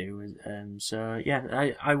things to do. So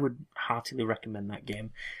yeah, I would heartily recommend that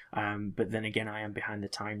game. But then again, I am behind the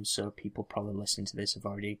times, so people probably listening to this have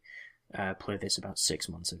already played this about 6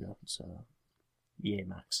 months ago. So yeah,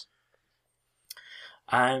 Max.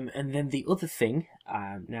 And then the other thing,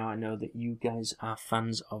 now I know that you guys are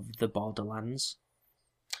fans of the Borderlands.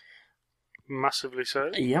 Massively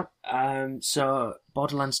so. Yep. So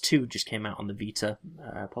Borderlands 2 just came out on the Vita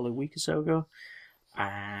probably a week or so ago,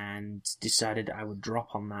 and decided I would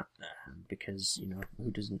drop on that because,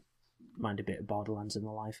 who doesn't mind a bit of Borderlands in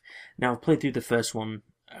their life? Now, I've played through the first one,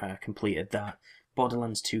 completed that.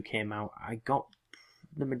 Borderlands 2 came out. I got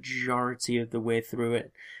the majority of the way through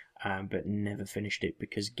it, but never finished it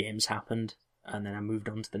because games happened, and then I moved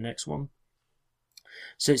on to the next one.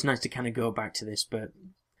 So it's nice to kind of go back to this, but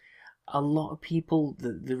a lot of people,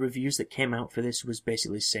 the reviews that came out for this was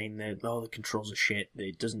basically saying that, the controls are shit,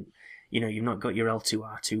 it doesn't, you've not got your L2,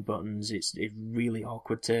 R2 buttons, it's really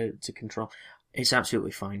awkward to control. It's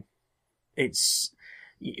absolutely fine. It's,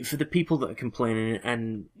 for the people that are complaining,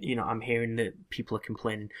 and, I'm hearing that people are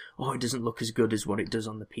complaining, it doesn't look as good as what it does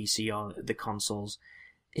on the PC or the consoles.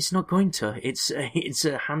 It's not going to. It's a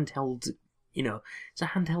handheld, it's a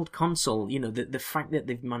handheld console. The fact that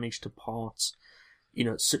they've managed to port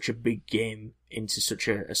such a big game into such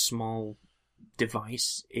a small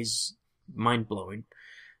device is mind-blowing.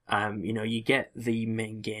 You get the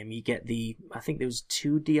main game, you get I think there was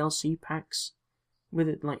 2 DLC packs with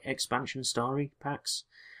it, like expansion story packs,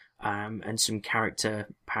 and some character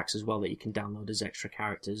packs as well that you can download as extra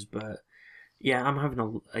characters. But yeah, I'm having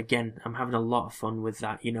a lot of fun with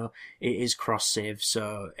that. It is cross-save,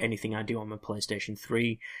 so anything I do on my PlayStation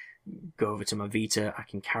 3, go over to my Vita, I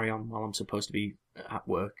can carry on while I'm supposed to be at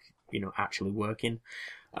work, actually working,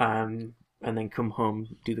 and then come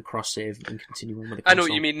home, do the cross save, and continue on with the console. I know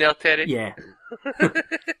what you mean now, Terry. Yeah.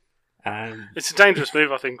 It's a dangerous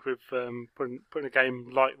move, I think, with putting a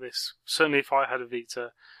game like this. Certainly, if I had a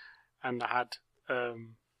Vita and I had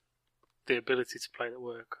the ability to play it at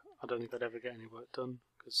work, I don't think I'd ever get any work done,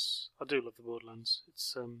 because I do love the Borderlands.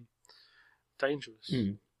 It's dangerous.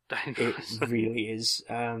 Dangerous. It really is.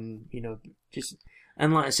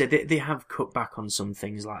 And like I said, they have cut back on some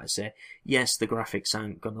things. Like I say, yes, the graphics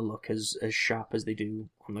aren't going to look as sharp as they do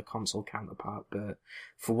on the console counterpart, but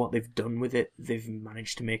for what they've done with it, they've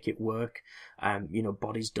managed to make it work.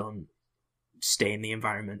 Bodies don't stay in the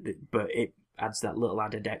environment, but it adds that little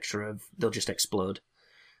added extra of they'll just explode.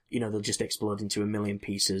 They'll just explode into a million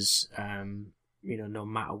pieces, no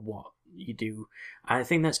matter what you do. I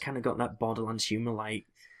think that's kind of got that Borderlands humour, like,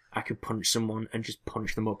 I could punch someone and just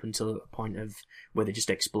punch them up until a point of where they just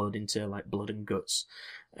explode into like blood and guts.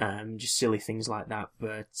 Just silly things like that.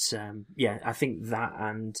 But yeah, I think that,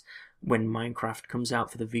 and when Minecraft comes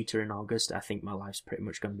out for the Vita in August, I think my life's pretty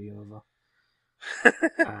much going to be over.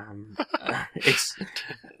 It's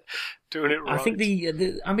doing it right. I think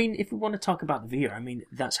if we want to talk about the Vita,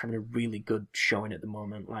 that's having a really good showing at the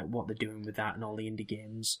moment. Like what they're doing with that and all the indie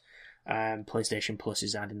games. PlayStation Plus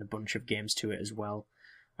is adding a bunch of games to it as well.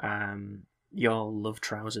 your love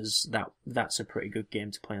trousers, that's a pretty good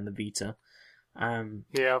game to play on the Vita.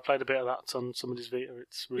 Yeah, I played a bit of that on somebody's Vita.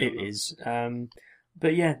 It's really It nice. is.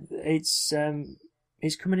 But yeah, it's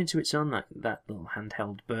coming into its own, that little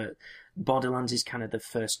handheld. But Borderlands is kind of the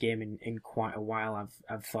first game in quite a while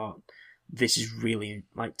I've thought this is really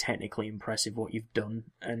like technically impressive what you've done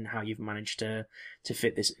and how you've managed to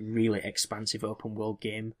fit this really expansive open world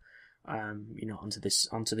game, onto this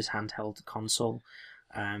handheld console.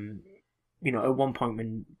 At one point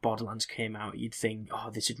when Borderlands came out, you'd think, oh,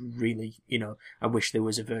 this is really, I wish there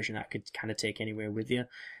was a version that could kind of take anywhere with you.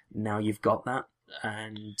 Now you've got that,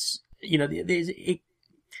 and,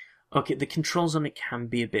 the controls on it can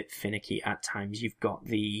be a bit finicky at times. You've got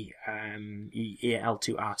the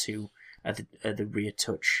L2, R2 at the rear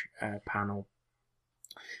touch panel.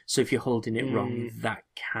 So if you're holding it wrong, that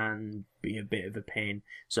can be a bit of a pain.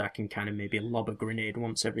 So I can kind of maybe lob a grenade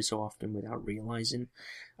once every so often without realising.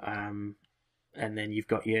 And then you've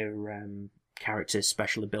got your character's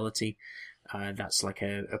special ability. That's like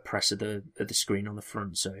a press of the screen on the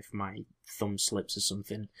front. So if my thumb slips or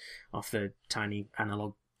something off the tiny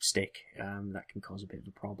analog stick, that can cause a bit of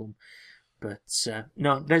a problem. But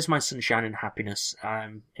no, there's my sunshine and happiness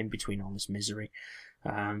in between all this misery.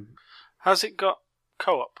 Has it got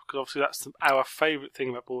co-op? Because obviously that's our favourite thing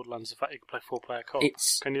about Borderlands, the fact you can play 4-player co-op.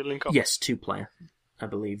 Can you link up? Yes, 2-player, I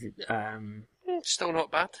believe. Still not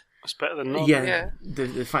bad. It's better than not. Yeah.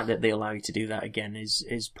 The fact that they allow you to do that again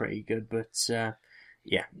is pretty good. But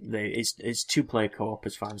it's 2-player co-op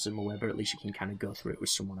as far as I'm aware. But at least you can kind of go through it with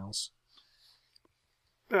someone else.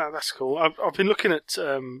 Yeah, that's cool. I've been looking at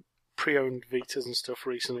pre-owned Vitas and stuff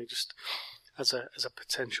recently, just as a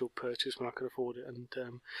potential purchase when I could afford it, and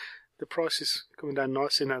the price is coming down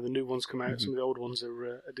nicely now. The new ones come out, some of the old ones are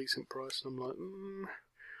a decent price, and I'm like,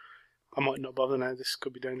 I might not bother now. This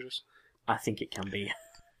could be dangerous. I think it can be.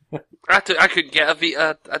 I couldn't get a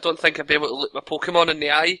Vita. I don't think I'd be able to look my Pokemon in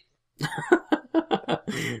the eye.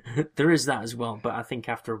 There is that as well, but I think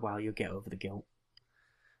after a while you'll get over the guilt.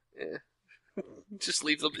 Yeah. Just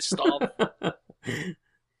leave them to starve. But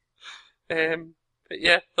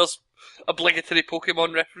yeah, there's obligatory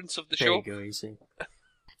Pokemon reference of the show. There you go, you see.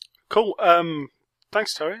 Cool.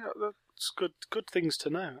 Thanks, Terry. That's good things to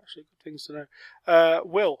know, actually. Good things to know.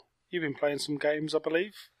 Will, you've been playing some games, I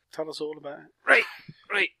believe. Tell us all about it.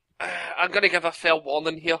 Right. I'm going to give a fair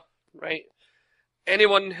warning here, right?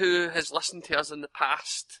 Anyone who has listened to us in the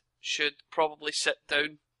past should probably sit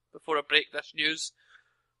down before I break this news.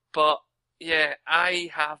 But, yeah,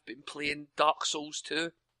 I have been playing Dark Souls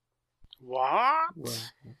 2. What?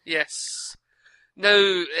 Yes.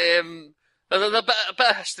 Now, there's a bit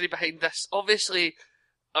of history behind this. Obviously,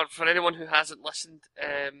 for anyone who hasn't listened,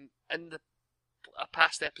 in a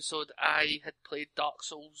past episode, I had played Dark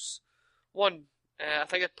Souls 1. I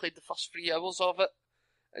think I'd played the first 3 hours of it,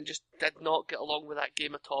 and just did not get along with that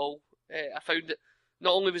game at all. I found it,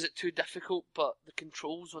 not only was it too difficult, but the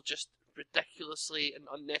controls were just ridiculously and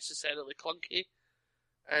unnecessarily clunky,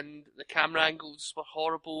 and the camera angles were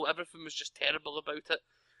horrible. Everything was just terrible about it.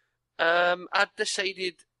 I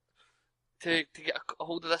decided to get a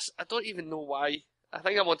hold of this. I don't even know why. I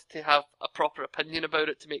think I wanted to have a proper opinion about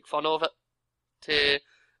it to make fun of it to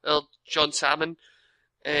John Salmon,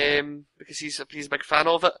 because he's a big fan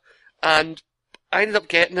of it, and I ended up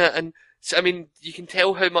getting it. And so, I mean, you can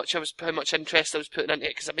tell how much interest I was putting into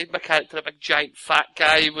it, because I made my character a big giant fat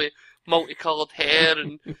guy with multicoloured hair,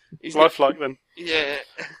 and he's lifelike then. Yeah,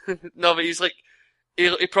 no, but he's like,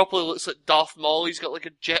 he properly looks like Darth Maul. He's got like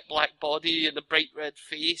a jet black body and a bright red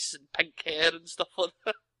face and pink hair and stuff like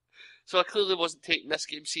that. So I clearly wasn't taking this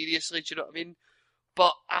game seriously, do you know what I mean?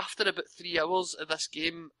 But after about 3 hours of this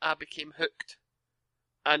game, I became hooked.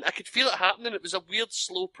 And I could feel it happening. It was a weird,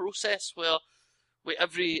 slow process where with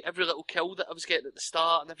every little kill that I was getting at the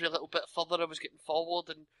start and every little bit further I was getting forward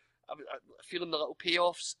and I was feeling the little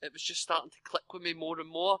payoffs, it was just starting to click with me more and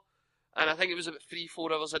more. And I think it was about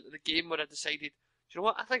 3-4 hours into the game where I decided, do you know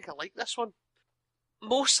what, I think I like this one.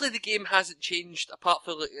 Mostly the game hasn't changed, apart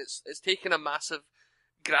from like, it's taken a massive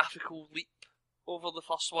graphical leap over the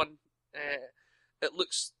first one. It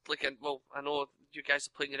looks like I know you guys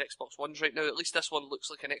are playing your Xbox Ones right now. At least this one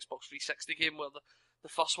looks like an Xbox 360 game, where the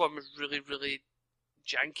first one was really, really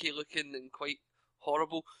janky looking and quite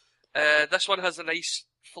horrible. This one has a nice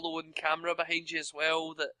flowing camera behind you as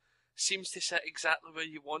well that seems to sit exactly where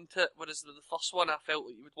you want it. Whereas the first one, I felt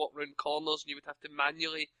like you would walk around corners and you would have to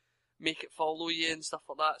manually make it follow you and stuff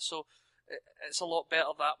like that. So it's a lot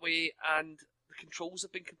better that way, and the controls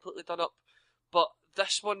have been completely done up. But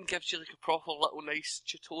this one gives you like a proper little nice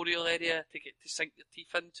tutorial area to get to sink your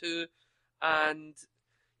teeth into, and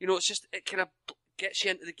you know, it kind of gets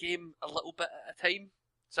you into the game a little bit at a time.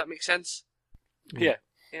 Does that make sense? Yeah.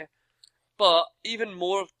 Yeah. But even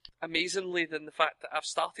more amazingly than the fact that I've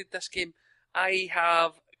started this game, I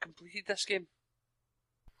have completed this game.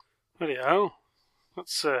 Bloody hell.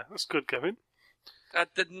 That's good, Kevin. I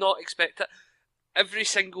did not expect it. Every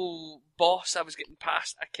single boss I was getting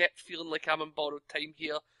past, I kept feeling like I'm on borrowed time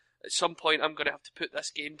here. At some point I'm going to have to put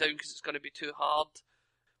this game down because it's going to be too hard.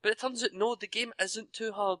 But it turns out, no, the game isn't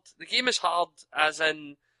too hard. The game is hard, as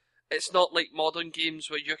in, it's not like modern games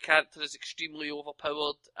where your character is extremely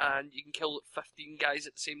overpowered and you can kill like 15 guys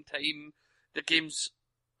at the same time. The game's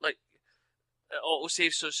like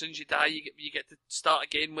autosave, so as soon as you die, you get to start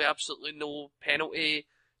again with absolutely no penalty.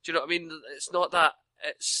 Do you know what I mean? It's not that.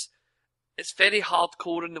 It's very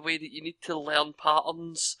hardcore in the way that you need to learn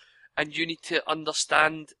patterns and you need to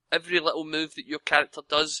understand every little move that your character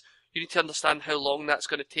does. You need to understand how long that's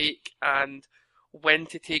going to take and when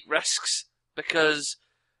to take risks, because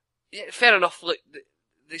yeah, fair enough. Like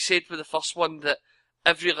they said with the first one that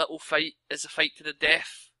every little fight is a fight to the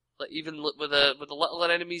death. Like even with the littler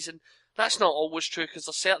enemies, and that's not always true because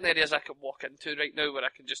there's certain areas I can walk into right now where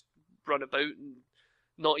I can just run about and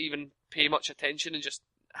not even pay much attention and just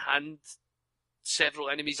hand several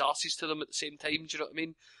enemies' arses to them at the same time. Do you know what I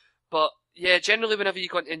mean? But yeah, generally whenever you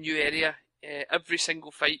go into a new area, every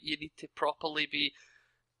single fight you need to properly be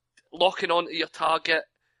locking onto your target,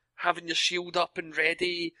 having your shield up and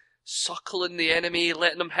ready, circling the enemy,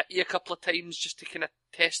 letting him hit you a couple of times just to kind of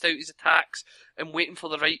test out his attacks, and waiting for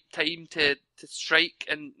the right time to strike,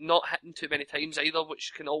 and not hitting too many times either,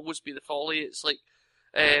 which can always be the folly. It's like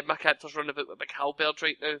my character's running about with a big halberd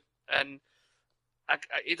right now, and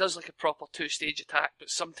he does like a proper 2-stage attack, but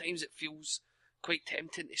sometimes it feels quite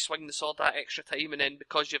tempting to swing the sword that extra time, and then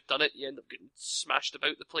because you've done it, you end up getting smashed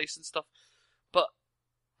about the place and stuff. But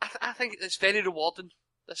I think it's very rewarding,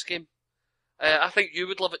 this game. I think you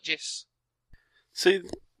would love it, Jace. See,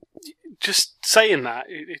 just saying that,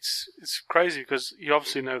 it's crazy because you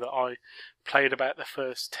obviously know that I played about the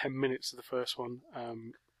first 10 minutes of the first one.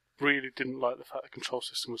 Really didn't like the fact the control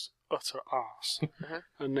system was utter arse,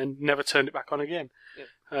 and then never turned it back on again.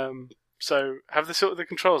 Yeah. So have they sorted the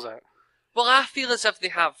controls out? Well, I feel as if they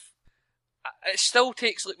have. It still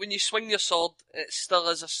takes, like, when you swing your sword, it still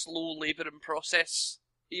is a slow labouring process.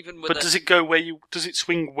 Even with but does it go does it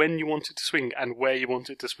swing when you want it to swing and where you want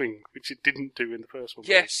it to swing, which it didn't do in the first one?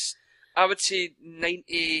 Yes, I would say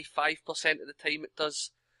 95% of the time it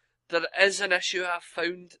does. There is an issue I've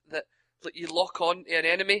found that like you lock on to an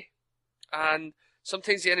enemy, and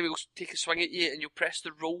sometimes the enemy will take a swing at you, and you'll press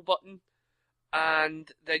the roll button,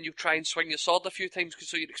 and then you'll try and swing your sword a few times,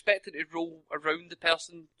 so you're expecting to roll around the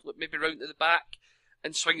person, like maybe round to the back,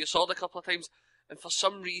 and swing your sword a couple of times, and for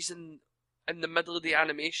some reason, in the middle of the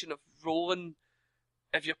animation of rolling,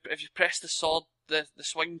 if you press the sword, the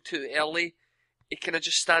swing too early, it kind of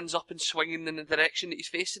just stands up and swinging in the direction that he's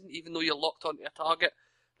facing, even though you're locked onto a target.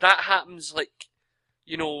 That happens like,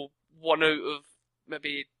 1 out of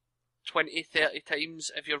maybe 20, 30 times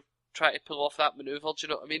if you're trying to pull off that manoeuvre, do you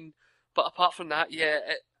know what I mean? But apart from that, yeah,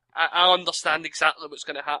 I understand exactly what's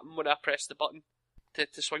going to happen when I press the button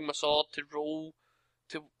to swing my sword, to roll,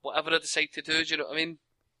 to whatever I decide to do, do you know what I mean?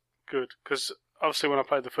 Good, because obviously when I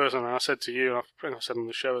played the first one, I said to you, and I think I said on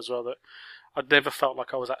the show as well, that I'd never felt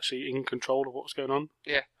like I was actually in control of what was going on.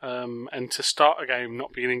 Yeah. And to start a game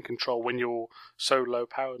not being in control when you're so low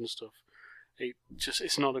powered and stuff,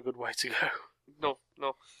 it's not a good way to go.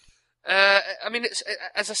 No. I mean,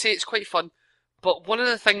 as I say, it's quite fun. But one of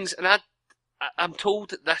the things, and I'm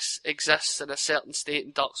told that this exists in a certain state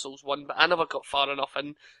in Dark Souls 1, but I never got far enough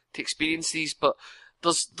in to experience these. But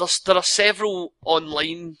there are several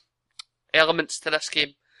online elements to this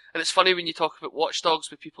game. And it's funny when you talk about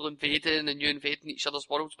Watchdogs with people invading and you invading each other's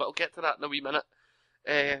worlds, but I'll get to that in a wee minute.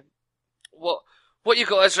 What you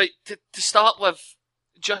got is, right, to start with,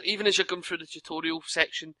 even as you're going through the tutorial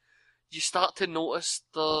section, you start to notice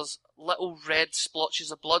there's little red splotches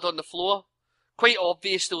of blood on the floor. Quite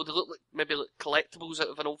obvious though, they look like maybe like collectibles out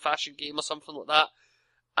of an old-fashioned game or something like that.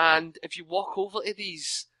 And if you walk over to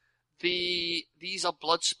these are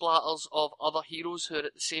blood splatters of other heroes who are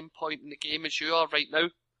at the same point in the game as you are right now.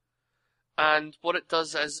 And what it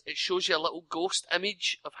does is it shows you a little ghost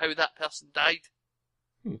image of how that person died.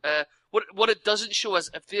 What it doesn't show is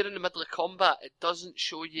if they're in the middle of combat, it doesn't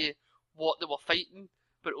show you what they were fighting,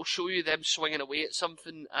 but it'll show you them swinging away at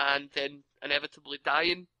something and then inevitably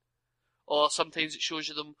dying. Or sometimes it shows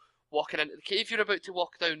you them walking into the cave you're about to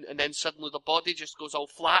walk down, and then suddenly the body just goes all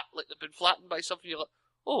flat, like they've been flattened by something. You're like,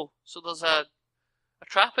 oh, so there's a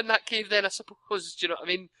trap in that cave then, I suppose. Do you know what I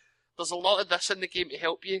mean? There's a lot of this in the game to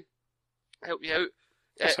help you out.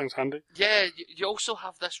 That sounds handy. Yeah, you also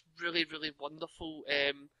have this really, really wonderful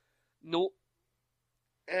note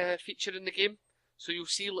feature in the game. So you'll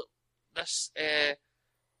see this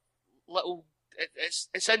little...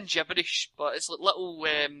 It's in gibberish, but it's like little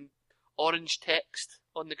orange text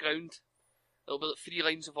on the ground. It'll be like 3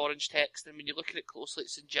 lines of orange text, and when you look at it closely,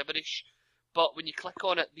 it's in gibberish. But when you click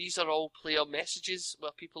on it, these are all player messages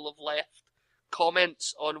where people have left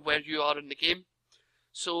comments on where you are in the game.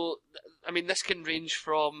 So, I mean, this can range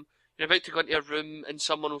from you're about to go into a room and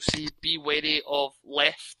someone will say, "Be wary of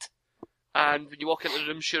left," and when you walk into the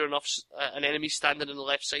room, sure enough, an enemy's standing on the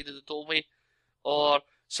left side of the doorway. Or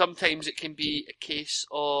sometimes it can be a case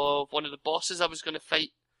of one of the bosses I was going to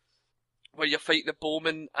fight, where you're fighting a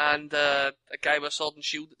bowman and a guy with a sword and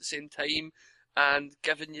shield at the same time, and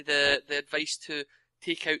giving you the advice to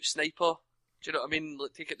take out sniper. Do you know what I mean?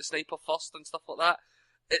 Like, take out the sniper first and stuff like that.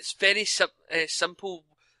 It's very simple,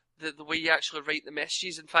 the way you actually write the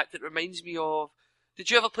messages. In fact, it reminds me of... Did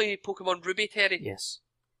you ever play Pokemon Ruby, Terry? Yes.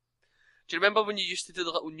 Do you remember when you used to do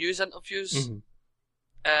the little news interviews? Mm-hmm.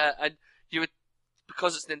 And you would...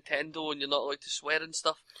 Because it's Nintendo and you're not allowed to swear and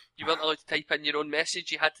stuff, you weren't allowed to type in your own message.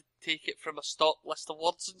 You had to take it from a stock list of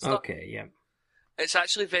words and stuff. Okay, yeah. It's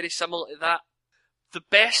actually very similar to that. The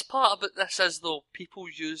best part about this is, though, people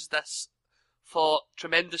use this for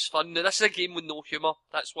tremendous fun. Now, this is a game with no humour.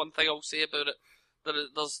 That's one thing I'll say about it.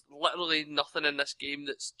 There's literally nothing in this game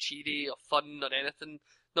that's cheery or fun or anything.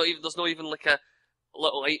 There's not even like a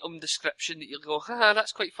little item description that you'll go, haha,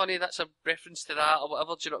 that's quite funny, that's a reference to that, or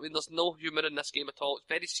whatever. Do you know what I mean? There's no humour in this game at all. It's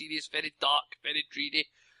very serious, very dark, very dreary.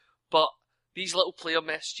 But these little player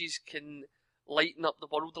messages can lighten up the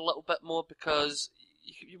world a little bit more, because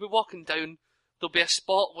you'll be walking down, there'll be a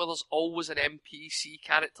spot where there's always an NPC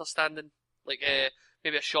character standing, like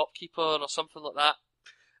maybe a shopkeeper or something like that.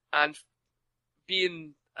 And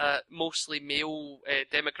being mostly male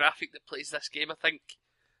demographic that plays this game, I think,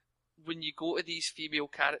 when you go to these female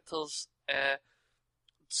characters,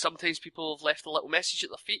 sometimes people have left a little message at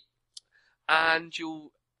their feet, and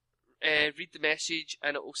you'll read the message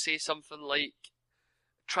and it will say something like,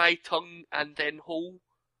 try tongue and then hole,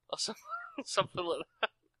 or something like that.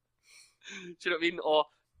 Do you know what I mean? Or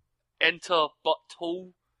enter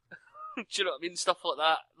butthole. Do you know what I mean? Stuff like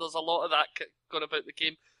that. There's a lot of that going about the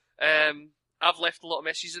game. I've left a lot of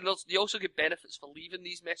messages, and you also get benefits for leaving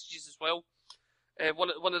these messages as well.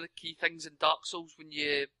 One of the key things in Dark Souls,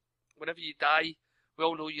 whenever you die, we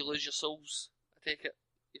all know you lose your souls. I take it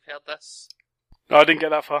you've heard this. No, I didn't get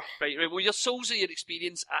that far. Right. Well, your souls are your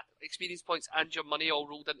experience points and your money all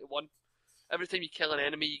rolled into one. Every time you kill an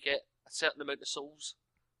enemy, you get a certain amount of souls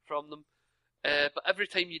from them. But every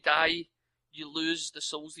time you die, you lose the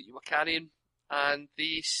souls that you were carrying, and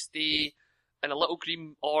they stay in a little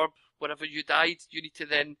green orb wherever you died. You need to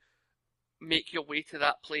then make your way to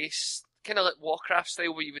that place, kind of like Warcraft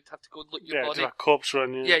style, where you would have to go and look at your body. Yeah, do a corpse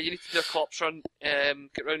run. Yeah, you need to do a corpse run,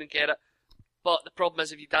 get round and get it. But the problem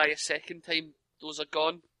is, if you die a second time, those are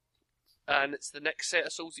gone, and it's the next set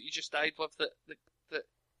of souls that you just died with that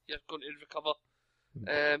you're going to recover.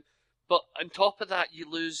 But on top of that, you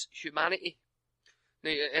lose humanity.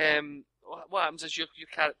 Now, what happens is your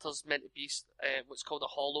character's meant to be what's called a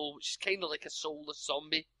hollow, which is kind of like a soulless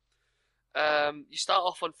zombie. You start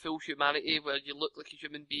off on full humanity, where you look like a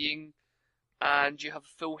human being, and you have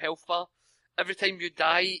a full health bar. Every time you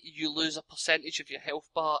die, you lose a percentage of your health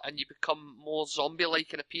bar, and you become more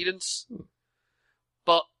zombie-like in appearance.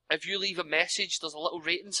 But if you leave a message, there's a little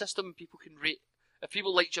rating system. People can rate. If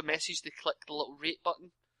people liked your message, they click the little rate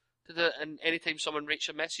button to do it, and anytime someone rates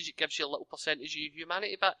your message, it gives you a little percentage of your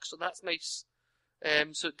humanity back. So that's nice.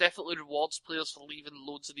 So it definitely rewards players for leaving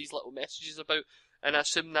loads of these little messages about, and I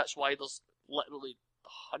assume that's why there's literally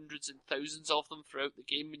hundreds and thousands of them throughout the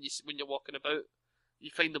game when you're walking about.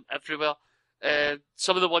 You find them everywhere.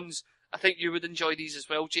 Some of the ones, I think you would enjoy these as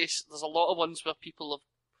well, Jace. There's a lot of ones where people have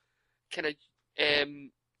kind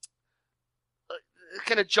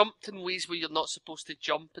of jumped in ways where you're not supposed to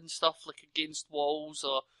jump and stuff, like against walls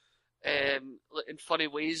or in funny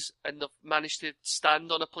ways, and they've managed to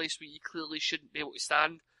stand on a place where you clearly shouldn't be able to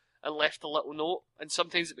stand, and left a little note. And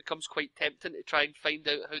sometimes it becomes quite tempting to try and find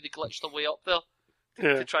out how they glitched their way up there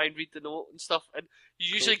to try and read the note and stuff. And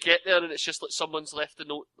you usually get there and it's just like someone's left a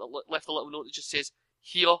little note that just says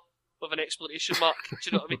 "here" with an exclamation mark. Do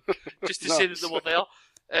you know what I mean? Just to say that they were there.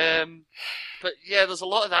 But yeah, there's a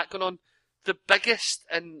lot of that going on. The biggest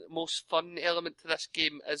and most fun element to this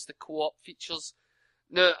game is the co-op features.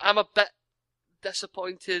 Now, I'm a bit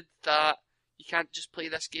disappointed that you can't just play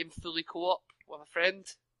this game fully co-op with a friend.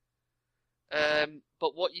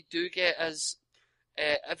 But what you do get is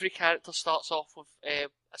every character starts off with a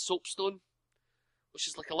soapstone, which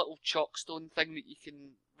is like a little chalkstone thing that you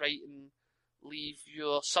can write and leave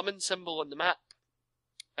your summon symbol on the map.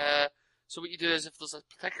 So what you do is, if there's a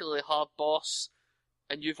particularly hard boss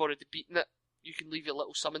and you've already beaten it, you can leave your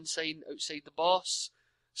little summon sign outside the boss.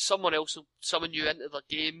 Someone else will summon you into the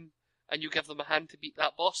game, and you give them a hand to beat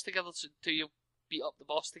that boss together, so till you beat up the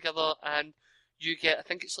boss together, and you get, I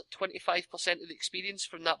think it's like 25% of the experience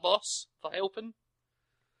from that boss for helping.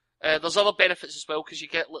 There's other benefits as well, because you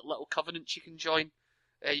get little covenants you can join.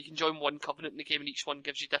 You can join one covenant in the game, and each one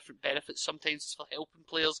gives you different benefits. Sometimes it's for helping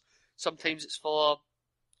players, sometimes it's for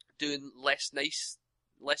doing less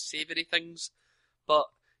savoury things. But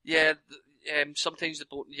yeah, sometimes the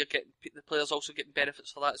players also getting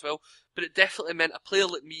benefits for that as well. But it definitely meant a player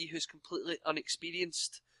like me, who's completely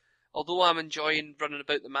unexperienced, although I'm enjoying running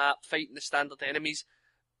about the map, fighting the standard enemies,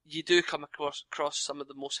 you do come across some of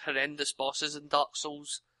the most horrendous bosses in Dark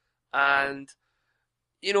Souls. And,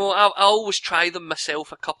 you know, I always try them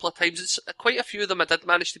myself a couple of times. Quite a few of them I did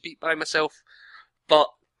manage to beat by myself, but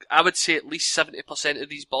I would say at least 70% of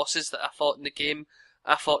these bosses that I fought in the game,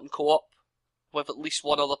 I fought in co-op with at least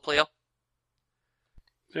one other player.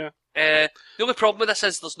 Yeah. The only problem with this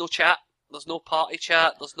is there's no chat. There's no party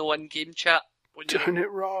chat. There's no in-game chat. Doing it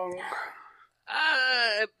wrong.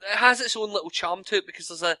 It has its own little charm to it, because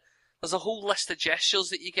there's a whole list of gestures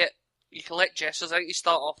that you get. You collect gestures. I think you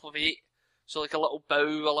start off with 8. So like a little bow,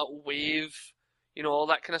 a little wave, you know, all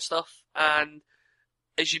that kind of stuff. And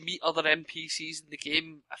as you meet other NPCs in the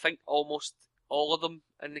game, I think almost all of them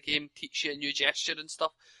in the game teach you a new gesture and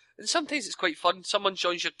stuff. And sometimes it's quite fun. Someone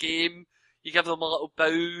joins your game, you give them a little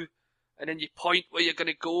bow, and then you point where you're going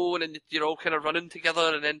to go, and then you're all kind of running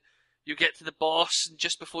together, and then you get to the boss, and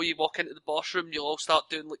just before you walk into the boss room, you'll all start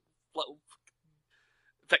doing like little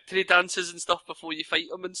victory dances and stuff before you fight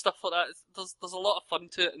them and stuff like that. There's a lot of fun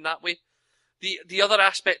to it in that way. The other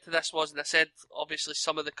aspect to this was, and I said, obviously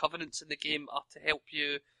some of the covenants in the game are to help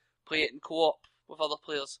you play it in co-op with other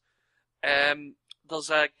players. There's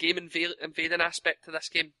a game invading aspect to this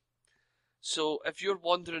game. So if you're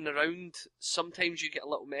wandering around, sometimes you get a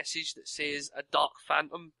little message that says a dark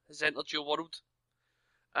phantom has entered your world.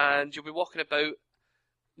 And you'll be walking about.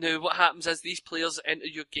 Now what happens is these players enter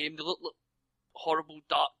your game, they look like horrible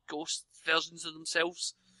dark ghost versions of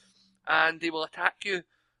themselves, and they will attack you.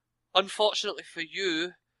 Unfortunately for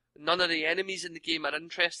you, none of the enemies in the game are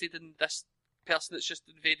interested in this person that's just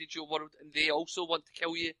invaded your world, and they also want to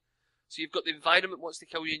kill you. So you've got the environment wants to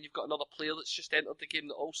kill you, and you've got another player that's just entered the game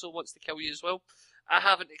that also wants to kill you as well. I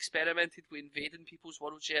haven't experimented with invading people's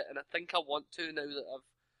worlds yet, and I think I want to now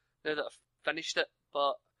that I've finished it.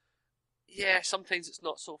 But yeah, sometimes it's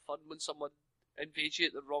not so fun when someone invades you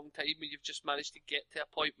at the wrong time and you've just managed to get to a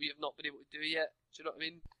point where you've not been able to do yet. Do you know what I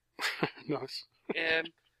mean? Nice.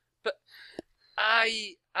 But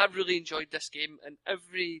I really enjoyed this game, and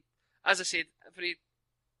every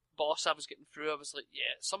boss I was getting through, I was like,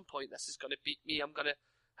 yeah, at some point this is going to beat me, I'm going to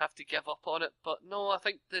have to give up on it. But no, I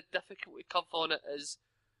think the difficulty curve on it is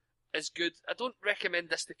good. I don't recommend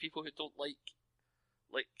this to people who don't like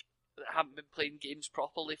that haven't been playing games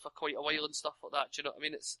properly for quite a while and stuff like that. Do you know what I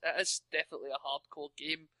mean? It is definitely a hardcore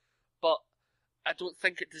game, but I don't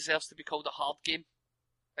think it deserves to be called a hard game,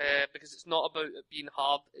 because it's not about it being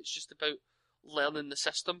hard. It's just about learning the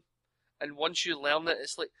system, and once you learn it,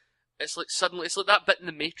 it's like that bit in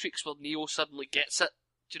the Matrix where Neo suddenly gets it.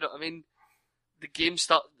 Do you know what I mean? The game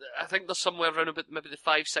I think there's somewhere around about maybe the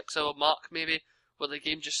 5-6 hour mark, maybe, where the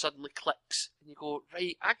game just suddenly clicks and you go,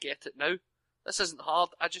 right, I get it now. This isn't hard.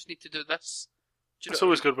 I just need to do this. It's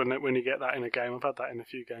always good when you get that in a game. I've had that in a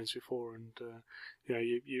few games before, and you know,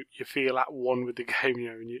 you feel at one with the game, you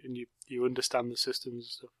know, and you understand the systems and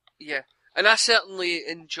stuff. Yeah, and I certainly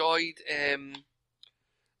enjoyed, and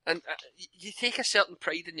you take a certain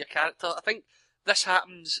pride in your character. I think this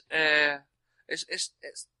happens.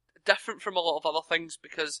 It's different from a lot of other things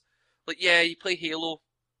because, like, yeah, you play Halo,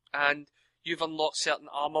 and you've unlocked certain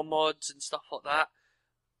armor mods and stuff like that.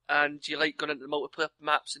 And you like going into the multiplayer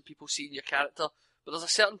maps and people seeing your character, but there's a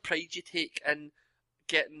certain pride you take in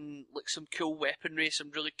getting like some cool weaponry,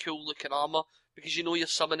 some really cool looking armour, because you know you're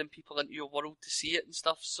summoning people into your world to see it and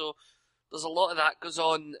stuff. So there's a lot of that goes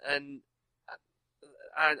on, and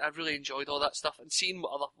I really enjoyed all that stuff and seeing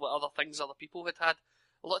what other things other people had.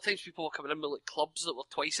 A lot of times people were coming in with like clubs that were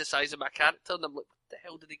twice the size of my character, and I'm like, what the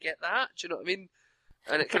hell did they get that? Do you know what I mean?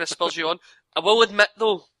 And it kind of spurs you on. I will admit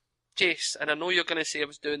though, Jace, and I know you're going to say I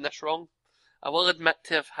was doing this wrong, I will admit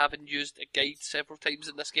to having used a guide several times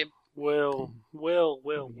in this game. Will.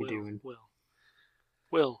 Are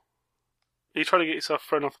you trying to get yourself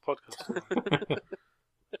thrown off the podcast?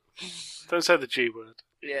 Don't say the G word.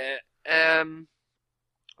 Yeah.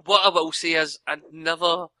 What I will say is, I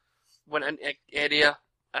never went into an area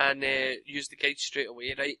and used the guide straight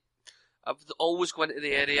away, right? I've always gone into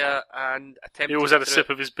the area and attempted. He always had a sip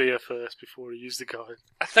of his beer first before he used the guide.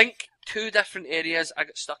 I think 2 different areas I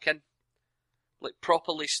got stuck in. Like,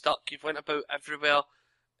 properly stuck. You've went about everywhere,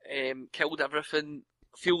 killed everything,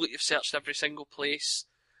 feel like you've searched every single place,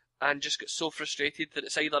 and just got so frustrated that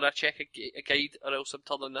it's either I check a guide or else I'm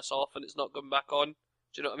turning this off and it's not going back on.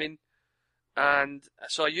 Do you know what I mean? And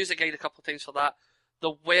so I used a guide a couple of times for that.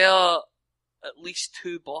 There were at least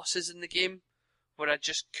 2 bosses in the game where I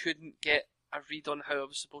just couldn't get a read on how I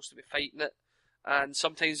was supposed to be fighting it. And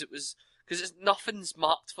sometimes it was, because nothing's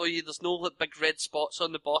marked for you, there's no like, big red spots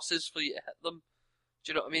on the bosses for you to hit them.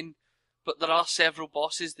 Do you know what I mean? But there are several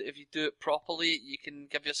bosses that if you do it properly, you can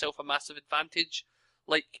give yourself a massive advantage.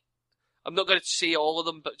 Like, I'm not going to say all of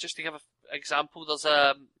them, but just to give an example, there's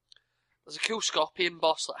a cool scorpion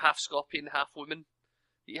boss, like half scorpion, half woman,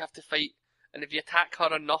 that you have to fight. And if you attack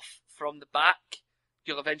her enough from the back,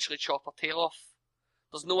 you'll eventually chop her tail off.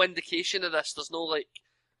 There's no indication of this. There's no, like,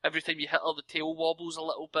 every time you hit her, the tail wobbles a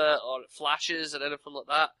little bit, or it flashes, or anything like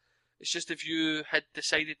that. It's just if you had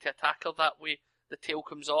decided to attack her that way, the tail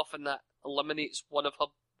comes off, and that eliminates one of her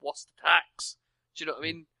worst attacks. Do you know what I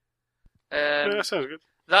mean? Yeah, that sounds good.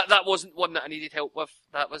 That wasn't one that I needed help with.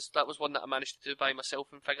 That was one that I managed to do by myself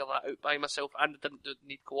and figure that out by myself, and I didn't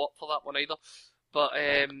need co-op for that one either. But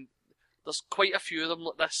there's quite a few of them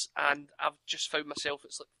like this, and I've just found myself,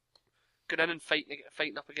 it's like going in and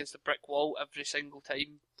fighting up against a brick wall every single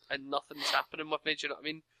time, and nothing's happening with me. Do you know what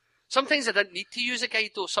I mean? Sometimes I didn't need to use a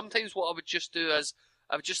guide though. Sometimes what I would just do is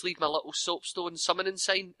I would just leave my little soapstone summoning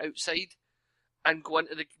sign outside and go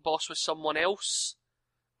into the boss with someone else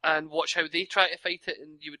and watch how they try to fight it,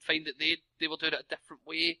 and you would find that they were doing it a different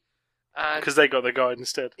way. Because they got the guide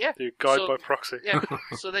instead. Yeah. The guide by proxy. Yeah,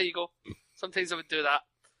 so there you go. Sometimes I would do that.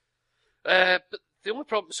 But the only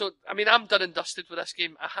problem, so, I mean, I'm done and dusted with this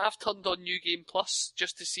game. I have turned on New Game Plus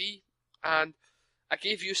just to see, and I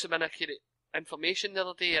gave you some inaccurate information the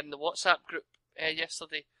other day in the WhatsApp group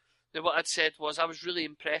yesterday. Now, what I'd said was I was really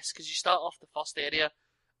impressed, because you start off the first area,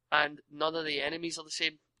 and none of the enemies are the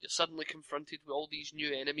same. You're suddenly confronted with all these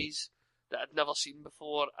new enemies that I'd never seen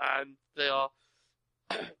before, and they are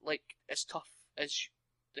like as tough as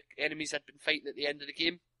the enemies I'd been fighting at the end of the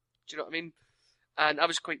game. Do you know what I mean? And I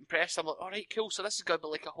was quite impressed. I'm like, alright, cool, so this is going to be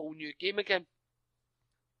like a whole new game again.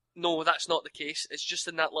 No, that's not the case. It's just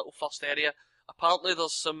in that little first area. Apparently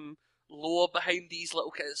there's some lore behind these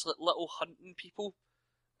little kids, like little hunting people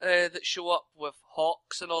that show up with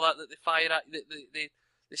hawks and all that they fire at, that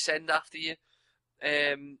they send after you.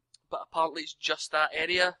 But apparently it's just that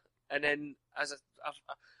area. And then, as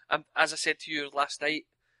I said to you last night,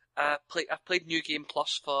 I've played New Game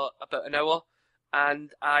Plus for about an hour,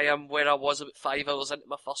 and I am where I was about 5 hours into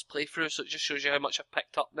my first playthrough, so it just shows you how much I've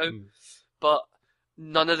picked up now. But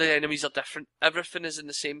none of the enemies are different. Everything is in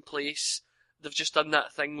the same place. They've just done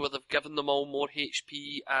that thing where they've given them all more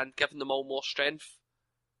HP and given them all more strength.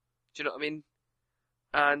 Do you know what I mean?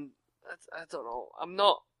 And I don't know. I'm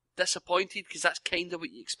not disappointed, because that's kind of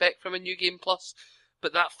what you expect from a New Game Plus.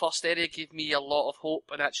 But that first area gave me a lot of hope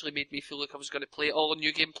and actually made me feel like I was going to play it all on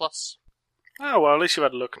New Game Plus. Oh well, at least you've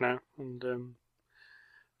had a look now. And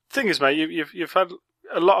thing is, mate, you've had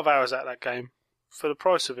a lot of hours out of that game for the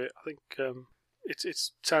price of it. I think it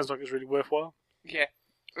sounds like it's really worthwhile. Yeah.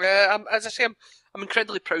 As I say, I'm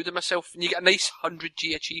incredibly proud of myself, and you get a nice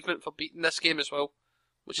 100G achievement for beating this game as well,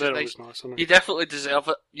 which They're is nice. Nice, aren't they? You definitely deserve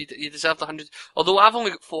it. You deserve the 100. Although I've only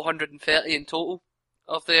got 430 in total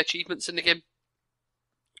of the achievements in the game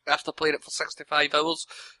after playing it for 65 hours.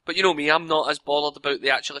 But you know me, I'm not as bothered about the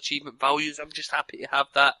actual achievement values. I'm just happy to have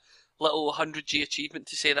that little 100G achievement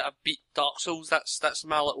to say that I've beat Dark Souls. That's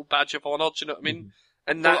my little badge of honour. Do you know what I mean?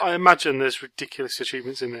 And that, well, I imagine there's ridiculous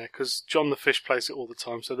achievements in there, because John the Fish plays it all the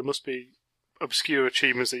time, so there must be obscure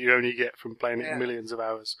achievements that you only get from playing it millions of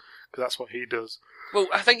hours, because that's what he does. Well,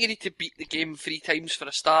 I think you need to beat the game 3 times for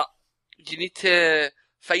a start. You need to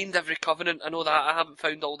find every covenant. I know that I haven't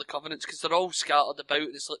found all the covenants, because they're all scattered about.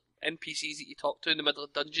 It's like NPCs that you talk to in the middle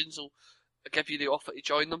of dungeons will give you the offer to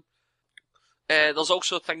join them. There's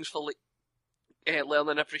also things for like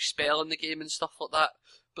learning every spell in the game and stuff like that.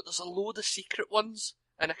 But there's a load of secret ones,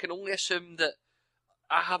 and I can only assume that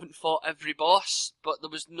I haven't fought every boss, but there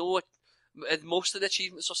was most of the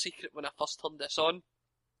achievements are secret when I first turned this on,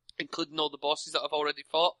 including all the bosses that I've already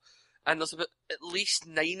fought. And there's about at least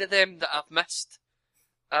 9 of them that I've missed,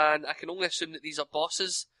 and I can only assume that these are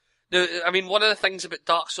bosses. Now, I mean, one of the things about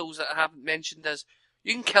Dark Souls that I haven't mentioned is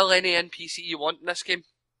you can kill any NPC you want in this game.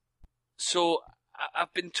 So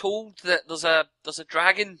I've been told that there's a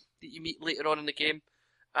dragon that you meet later on in the game,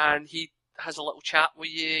 and he has a little chat with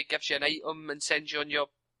you, gives you an item, and sends you on your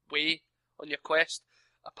way, on your quest.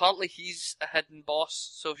 Apparently he's a hidden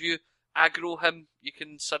boss, so if you aggro him, you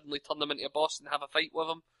can suddenly turn him into a boss and have a fight with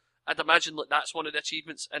him. I'd imagine like that's one of the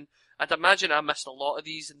achievements, and I'd imagine I missed a lot of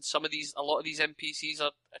these, and a lot of these NPCs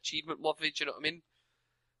are achievement worthy, do you know what I mean?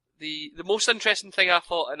 The most interesting thing I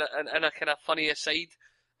thought, and a kind of funny aside,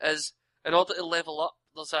 is in order to level up,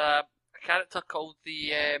 there's a character called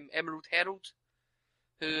the Emerald Herald,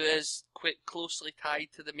 who is quite closely tied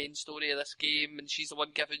to the main story of this game, and she's the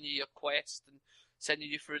one giving you your quest and sending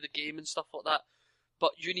you through the game and stuff like that.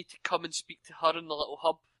 But you need to come and speak to her in the little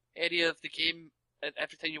hub area of the game, and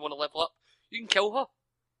every time you want to level up, you can kill her.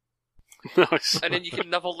 Nice. And then you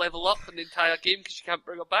can never level up in the entire game because you can't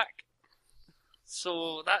bring her back.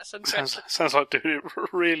 So that's interesting. Sounds like doing it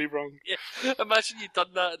really wrong. Yeah, imagine you'd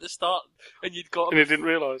done that at the start and you didn't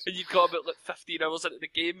realise. And you'd got about like 15 hours into the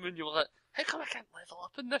game and you were like, how come I can't level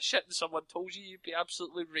up in this shit? And someone told you, you'd be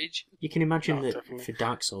absolutely raging. You can imagine that definitely. for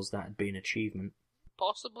Dark Souls that'd be an achievement.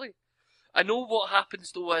 Possibly. I know what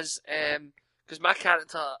happens though is, because my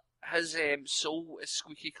character, his soul is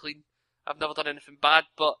squeaky clean. I've never done anything bad,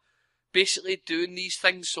 but basically doing these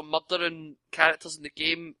things, so murdering characters in the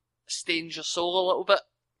game, stains your soul a little bit,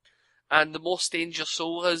 and the more stained your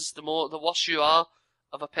soul is, the worse you are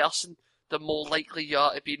of a person, the more likely you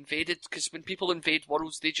are to be invaded. Because when people invade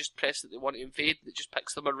worlds, they just press that they want to invade, and it just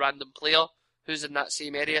picks them a random player who's in that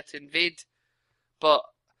same area to invade. But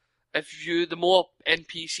the more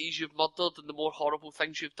NPCs you've murdered and the more horrible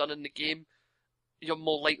things you've done in the game, you're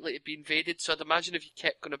more likely to be invaded. So I'd imagine if you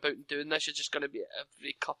kept going about and doing this, you're just going to be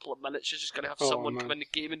every couple of minutes, you're just going to have someone come in the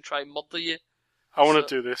game and try and murder you. I want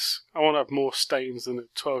to do this. I want to have more stains than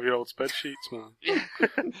a 12-year-old's bed sheets, man. Yeah.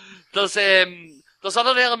 There's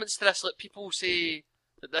other elements to this. Like people say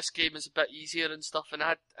that this game is a bit easier and stuff, and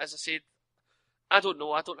as I said, I don't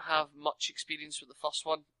know. I don't have much experience with the first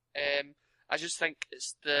one. I just think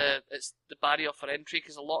it's the barrier for entry,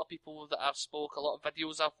 because a lot of people that I've spoke, a lot of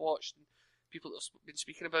videos I've watched, and people that have been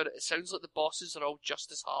speaking about it, it sounds like the bosses are all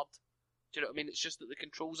just as hard. Do you know what I mean? It's just that the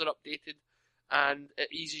controls are updated and it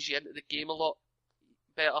eases you into the game a lot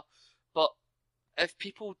better. But if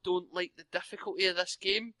people don't like the difficulty of this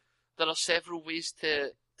game, there are several ways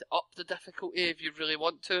to up the difficulty if you really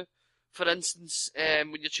want to. For instance,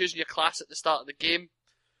 when you're choosing your class at the start of the game,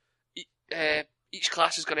 each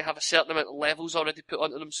class is going to have a certain amount of levels already put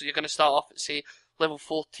onto them. So you're going to start off at, say, level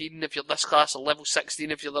 14 if you're this class, or level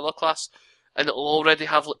 16 if you're the other class, and it'll already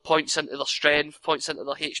have like points into their strength, points into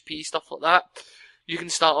their HP, stuff like that. You can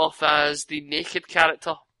start off as the naked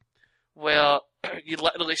character, where you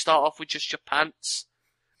literally start off with just your pants,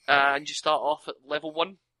 and you start off at level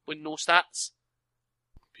 1 with no stats.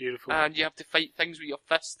 Beautiful. And you have to fight things with your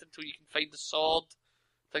fist until you can find the sword,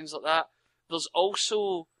 things like that. There's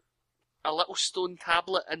also a little stone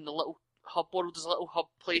tablet in the little hub world. There's a little hub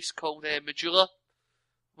place called Medulla,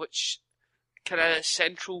 which kind of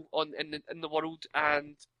central in the world,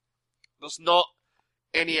 and there's not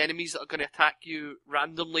any enemies that are going to attack you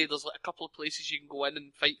randomly. There's like a couple of places you can go in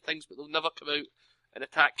and fight things, but they'll never come out and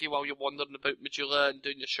attack you while you're wandering about Medulla and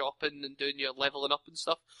doing your shopping and doing your leveling up and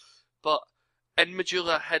stuff. But in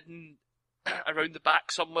Medulla, hidden around the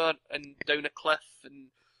back somewhere and down a cliff, and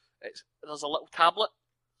there's a little tablet,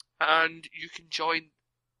 and you can join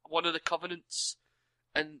one of the covenants.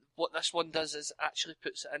 And what this one does is actually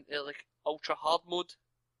puts it into like ultra hard mode.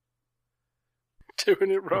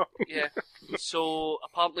 Doing it wrong. Yeah. So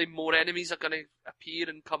apparently more enemies are going to appear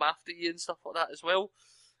and come after you and stuff like that as well.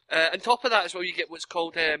 On top of that as well, you get what's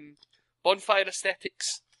called bonfire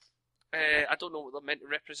aesthetics. I don't know what they're meant to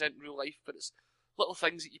represent in real life, but it's little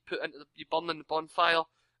things that you put into you burn in the bonfire,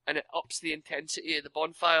 and it ups the intensity of the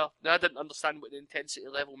bonfire. Now I didn't understand what the intensity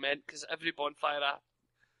level meant, because every bonfire I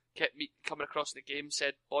kept coming across in the game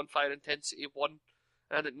said bonfire intensity 1,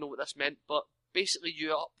 and I didn't know what this meant, but basically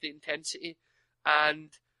you up the intensity, and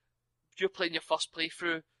if you're playing your first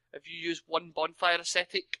playthrough, if you use one bonfire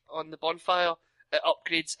aesthetic on the bonfire, it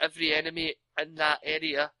upgrades every enemy in that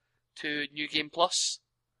area to New Game Plus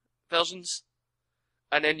versions,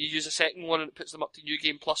 and then you use a second one and it puts them up to New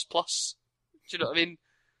Game Plus Plus. Do you know what I mean?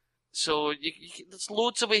 So there's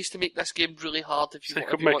loads of ways to make this game really hard if you So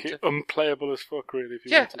want. you could make it unplayable as fuck, really. If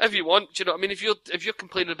you wanted to. If you want. Do you know what I mean? If you're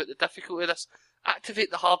complaining about the difficulty of this,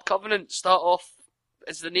 activate the hard covenant. Start off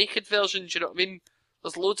as the naked version. Do you know what I mean?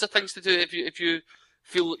 There's loads of things to do if you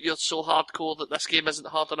feel that you're so hardcore that this game isn't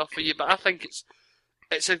hard enough for you. But I think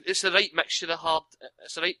it's the right mixture of hard.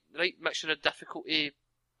 It's the right mixture of difficulty,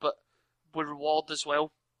 but with reward as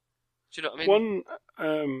well. Do you know what I mean?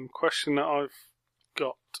 One question that I've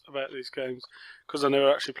got about these games, because I never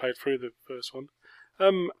actually played through the first one.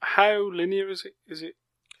 How linear is it? Is it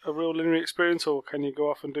a real linear experience, or can you go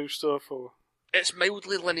off and do stuff? Or It's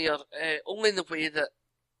mildly linear, only in the way that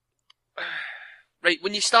right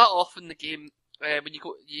when you start off in the game, when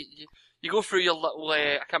you go through your little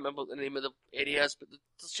I can't remember what the name of the area is, but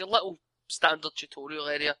there's your little standard tutorial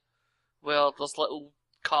area where there's little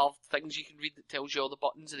carved things you can read that tells you all the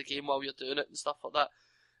buttons of the game while you're doing it and stuff like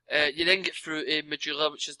that. You then get through to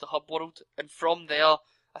Majula, which is the hub world, and from there,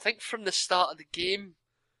 I think from the start of the game,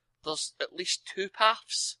 there's at least 2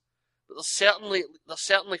 paths, but there's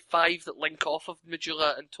certainly 5 that link off of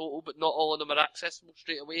Majula in total, but not all of them are accessible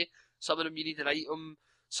straight away. Some of them you need an item,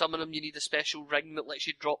 some of them you need a special ring that lets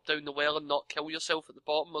you drop down the well and not kill yourself at the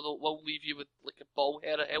bottom, although it will leave you with like a ball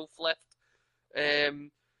hair of health left.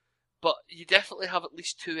 But you definitely have at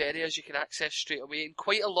least 2 areas you can access straight away, and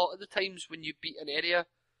quite a lot of the times when you beat an area,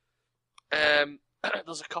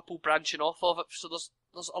 there's a couple branching off of it, so there's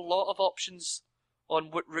a lot of options on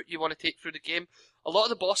what route you want to take through the game. A lot of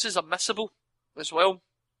the bosses are missable as well.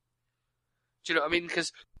 Do you know what I mean?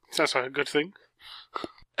 Because sounds like a good thing.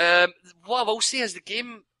 what I will say is the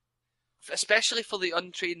game, especially for the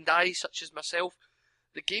untrained eye such as myself,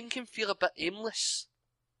 the game can feel a bit aimless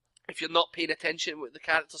if you're not paying attention to what the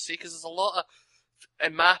characters say, because there's a lot of,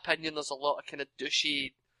 in my opinion, there's a lot of kind of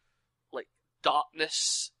douchey, like,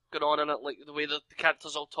 darkness going on in it, like the way that the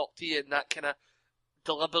characters all talk to you and that kind of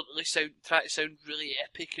deliberately try to sound really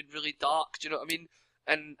epic and really dark, do you know what I mean?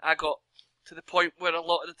 And I got to the point where a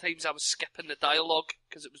lot of the times I was skipping the dialogue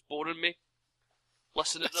because it was boring me.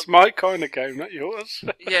 Listening to them. It's my kind of game, not yours.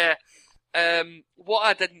 Yeah. What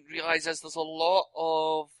I didn't realise is there's a lot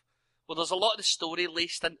of the story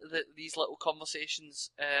laced into these little conversations.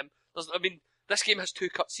 This game has 2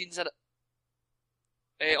 cutscenes in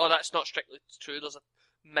it. That's not strictly true. There's a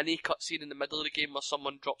mini cutscene in the middle of the game where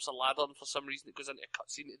someone drops a ladder and for some reason it goes into a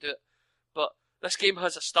cutscene to do it. But this game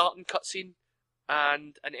has a starting cutscene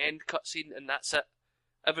and an end cutscene, and that's it.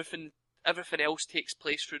 Everything else takes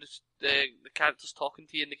place through the characters talking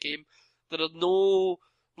to you in the game. There are no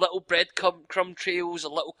little breadcrumb trails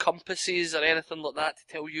or little compasses or anything like that to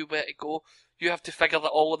tell you where to go. You have to figure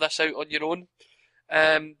all of this out on your own.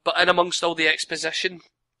 But in amongst all the exposition,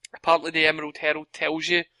 apparently the Emerald Herald tells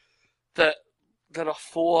you that there are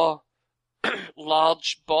 4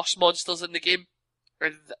 large boss monsters in the game,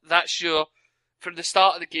 and that's from the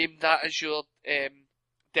start of the game, that is your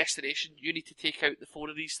destination. You need to take out the 4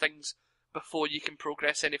 of these things before you can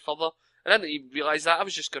progress any further. And I didn't even realise that. I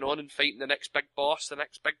was just going on and fighting the next big boss, the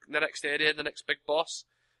next area, the next big boss.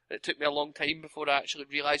 And it took me a long time before I actually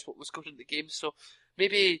realised what was going on in the game. So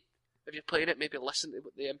maybe, if you're playing it, maybe listen to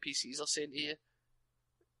what the NPCs are saying to you.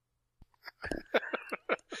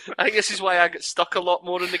 I think this is why I get stuck a lot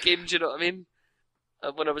more in the game, do you know what I mean?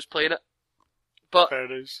 When I was playing it. But, Fair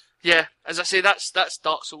news. Yeah, as I say, that's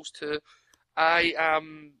Dark Souls 2. I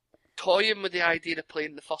am toying with the idea of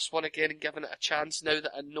playing the first one again and giving it a chance now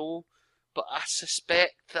that I know, but I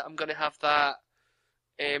suspect that I'm going to have that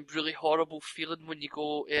really horrible feeling when you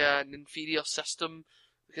go to an inferior system,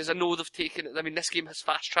 because I know they've taken it. I mean, this game has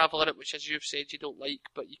fast travel in it, which, as you've said, you don't like,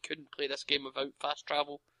 but you couldn't play this game without fast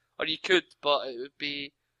travel. Or you could, but it would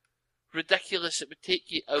be ridiculous. It would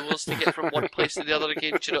take you hours to get from one place to the other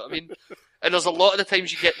again, do you know what I mean? And there's a lot of the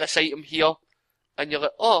times you get this item here, and you're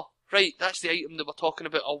like, oh, right, that's the item that we're talking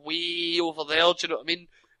about way over there, do you know what I mean?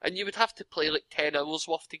 And you would have to play like 10 hours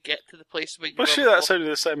worth to get to the place where you Well, sure, that's only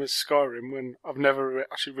the same as Skyrim, when I've never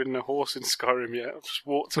actually ridden a horse in Skyrim yet. I've just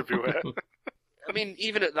walked everywhere. I mean,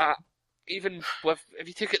 even at that, even with, if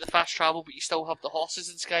you took it the fast travel, but you still have the horses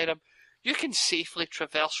in Skyrim, you can safely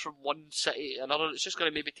traverse from one city to another. It's just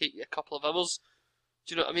going to maybe take you a couple of hours.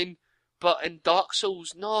 Do you know what I mean? But in Dark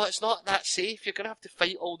Souls, no, it's not that safe. You're going to have to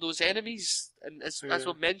fight all those enemies. And as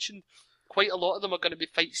we've mentioned, quite a lot of them are going to be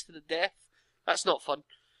fights to the death. That's not fun.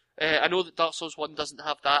 I know that Dark Souls 1 doesn't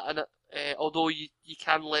have that in it, although you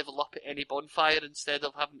can level up at any bonfire instead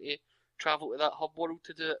of having to travel to that hub world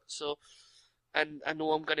to do it. So, and I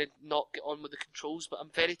know I'm going to not get on with the controls, but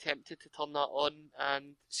I'm very tempted to turn that on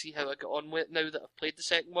and see how I get on with it now that I've played the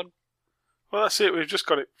second one. Well, that's it. We've just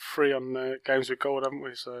got it free on Games with Gold, haven't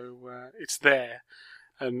we? So it's there.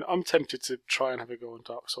 And I'm tempted to try and have a go on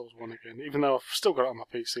Dark Souls 1 again. Even though I've still got it on my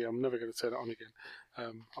PC, I'm never going to turn it on again.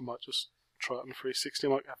 I might just try it on the 360. I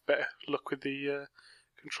might have better luck with the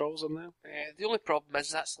controls on there. The only problem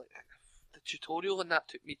is that's like the tutorial, and that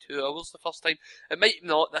took me 2 hours the first time. It might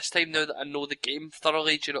not this time now that I know the game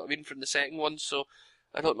thoroughly, do you know what I mean, from the second one, so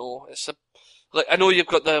I don't know. I know you've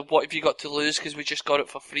got the what have you got to lose because we just got it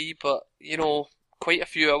for free, but, you know, quite a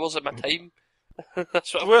few hours of my time.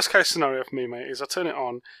 That's what The worst case scenario for me, mate, is I turn it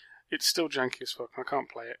on, it's still janky as fuck. I can't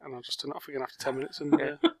play it, and I'll just turn it off again after 10 minutes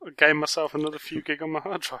and gain myself another few gig on my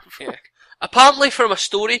hard drive. Yeah. Apparently, from a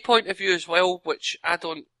story point of view as well, which I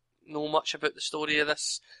don't know much about the story of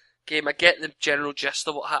this game. I get the general gist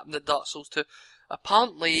of what happened in Dark Souls 2.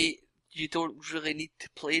 Apparently, you don't really need to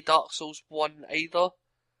play Dark Souls 1 either,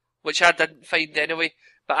 which I didn't find anyway.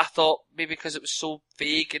 But I thought maybe because it was so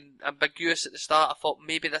vague and ambiguous at the start, I thought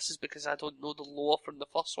maybe this is because I don't know the lore from the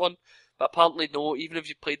first one. But apparently no, even if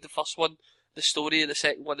you played the first one, the story of the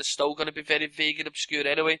second one is still going to be very vague and obscure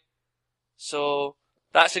anyway. So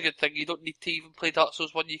that's a good thing. You don't need to even play Dark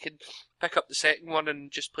Souls 1. You can pick up the second one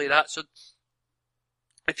and just play that. So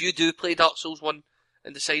if you do play Dark Souls 1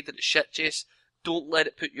 and decide that it's shit, Jace, don't let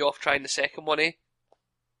it put you off trying the second one, eh?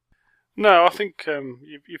 No, I think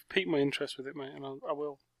you've piqued my interest with it, mate, and I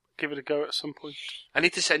will give it a go at some point. I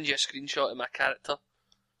need to send you a screenshot of my character.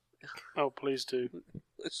 Oh, please do.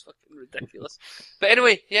 It's fucking ridiculous. But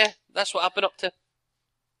anyway, yeah, that's what I've been up to.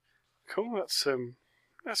 Cool, that's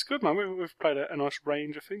good, man. We've played a nice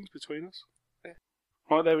range of things between us. Yeah.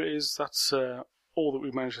 Right, there it is. That's all that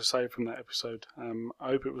we've managed to say from that episode. I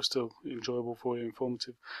hope it was still enjoyable for you,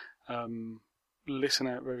 informative. Listen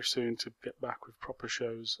out very soon to get back with proper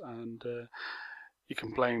shows, and you can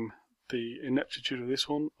blame the ineptitude of this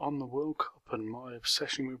one on the World Cup and my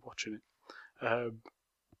obsession with watching it. If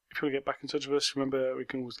you want to get back in touch with us, remember we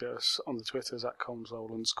can always get us on the Twitters at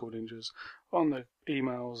console_ninjas, on the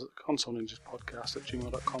emails at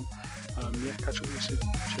consoleninjaspodcast@gmail.com. Catch up with you soon.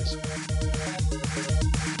 Cheers.